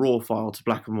change your raw file to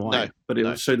black and No. white, but it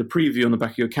will No. show the preview on the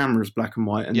back of your camera as black and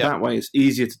white, and Yep. that way it's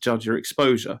easier to judge your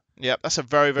exposure. Yep. That's a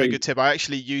very, So very good tip. I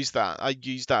actually use that. I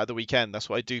used that at the weekend. That's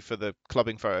what I do for the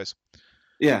clubbing photos.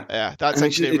 Yeah, Yeah, that's and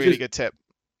actually a it really just good tip.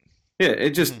 yeah, it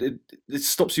Hmm. just it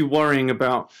stops you worrying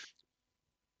about,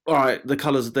 all right, the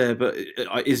colours are there, but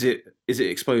is it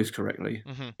exposed correctly?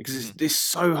 Hmm. Because Hmm. it's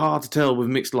so hard to tell with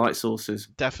mixed light sources.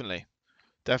 Definitely,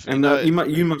 definitely. And No,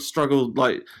 you must struggle,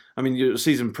 like, I mean, you're a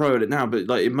seasoned pro at it now, but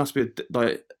like it must be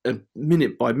like a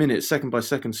minute by minute, second by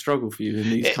second struggle for you in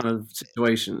these it kind of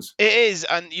situations. it is,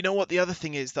 and you know what? The other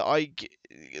thing is that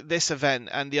this event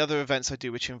and the other events I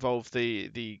do, which involve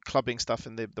the clubbing stuff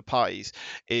and the parties,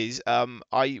 is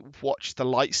I watch the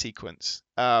light sequence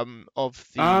of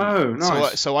the Oh,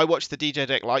 nice. so I watch the DJ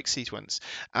deck light sequence,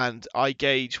 and I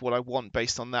gauge what I want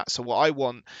based on that. So what I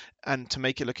want, and to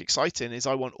make it look exciting, is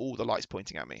I want all the lights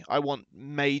pointing at me. I want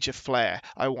major flare.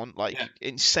 I want Yeah, like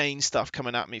insane stuff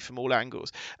coming at me from all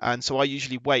angles. And so I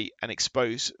usually wait and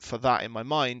expose for that in my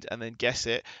mind and then guess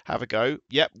it, have a go.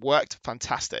 Yep, worked,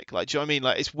 fantastic. Like, do you know what I mean?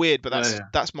 Like, it's weird, but oh that's yeah,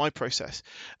 that's my process.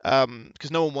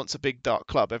 Because no one wants a big dark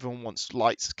club. Everyone wants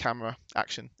lights, camera,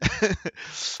 action.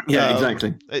 yeah,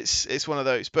 exactly. It's one of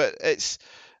those, but it's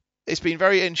been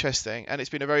very interesting, and it's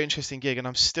been a very interesting gig, and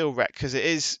I'm still wrecked because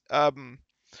it's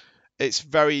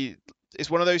very it's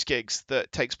one of those gigs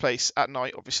that takes place at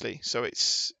night, obviously. So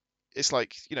it's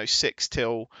like 6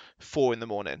 till 4 in the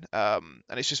morning, and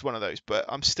it's just one of those. But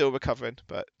I'm still recovering.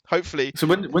 But hopefully, So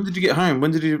when did you get home?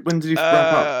 When did you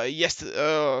wrap up?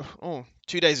 yesterday,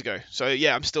 2 days ago. So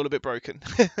yeah, I'm still a bit broken.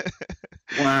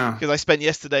 Wow. Because I spent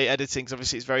yesterday editing. 'Cause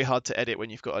obviously, it's very hard to edit when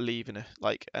you've got to leave in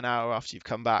like an hour after you've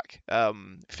come back. It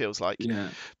feels like. Yeah.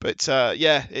 But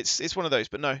yeah, it's one of those.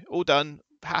 But no, all done.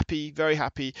 Happy, very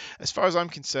happy. As far as I'm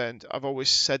concerned, I've always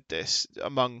said this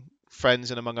among friends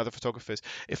and among other photographers.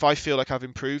 If I feel like I've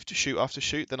improved shoot after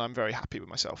shoot, then I'm very happy with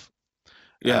myself.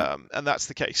 Yeah. And that's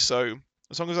the case. So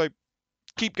as long as I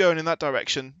keep going in that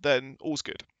direction, then all's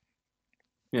good.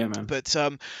 Yeah, man. But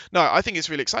no, I think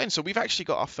it's really exciting. So we've actually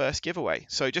got our first giveaway.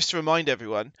 So just to remind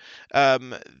everyone,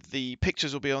 the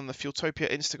pictures will be on the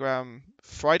Fueltopia Instagram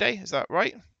Friday. Is that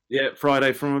right? Yeah,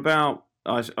 Friday from about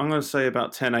I'm going to say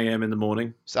about 10 a.m. in the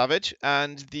morning. Savage,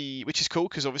 and the which is cool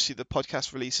because obviously the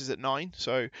podcast releases at 9.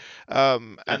 So Yeah.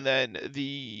 and then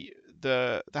the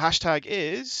hashtag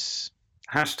is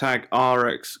Hashtag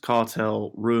RX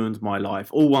Cartel ruined my life.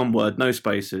 All one word, no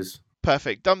spaces.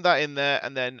 perfect. Dump that in there,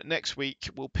 and then next week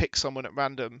we'll pick someone at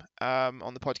random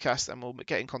on the podcast, and we'll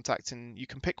get in contact, and you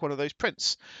can pick one of those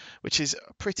prints, which is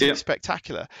pretty Yeah.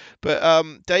 spectacular.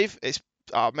 But Dave,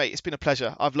 mate, it's been a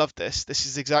pleasure. I've loved this. This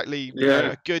is exactly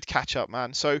Yeah. a good catch up,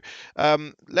 man. So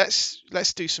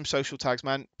let's do some social tags,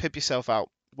 man. Pip yourself out.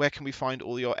 Where can we find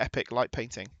all your epic light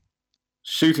painting?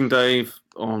 Shooting Dave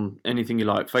on anything you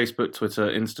like: Facebook, Twitter,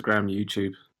 Instagram,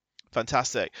 YouTube.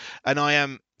 Fantastic. And I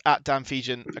am at Dan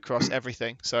Fegan across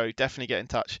everything. So definitely get in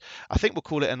touch. I think we'll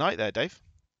call it a night there, Dave.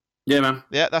 Yeah, man.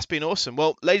 Yeah, that's been awesome.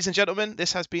 Well, ladies and gentlemen,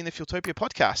 this has been the Fueltopia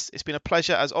podcast. It's been a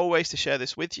pleasure, as always, to share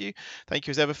this with you. Thank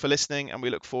you as ever for listening, and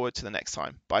we look forward to the next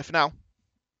time. Bye for now.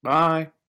 Bye.